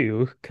did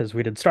two because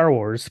we did Star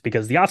Wars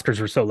because the Oscars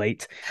were so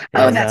late.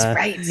 Oh, that's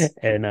right.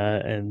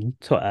 In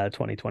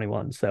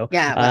 2021. So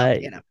yeah,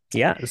 well,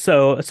 yeah.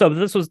 So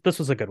this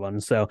was a good one.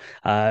 So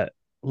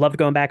love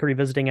going back,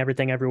 revisiting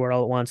everything everywhere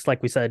all at once.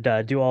 Like we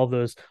said, do all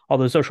those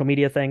social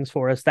media things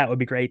for us. That would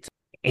be great.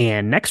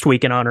 And next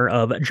week, in honor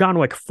of John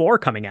Wick 4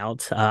 coming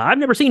out, I've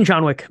never seen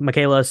John Wick,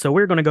 Michaela, so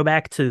we're going to go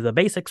back to the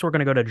basics. We're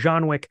going to go to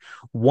John Wick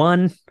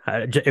 1.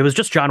 It was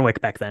just John Wick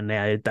back then.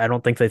 I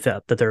don't think they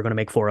thought that they were going to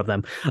make 4 of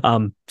them.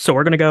 So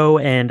we're going to go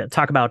and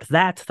talk about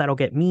that. That'll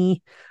get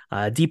me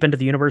deep into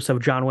the universe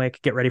of John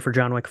Wick, get ready for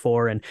John Wick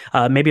 4, and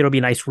maybe it'll be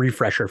a nice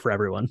refresher for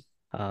everyone.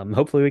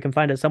 Hopefully we can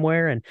find it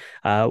somewhere, and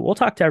we'll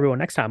talk to everyone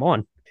next time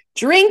on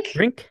Drink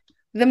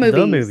the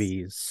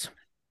Movies.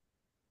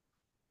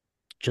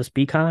 Just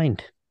be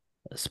kind,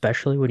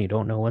 especially when you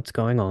don't know what's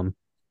going on.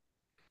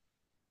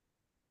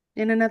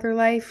 In another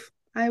life,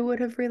 I would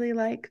have really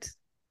liked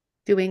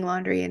doing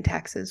laundry and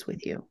taxes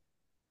with you.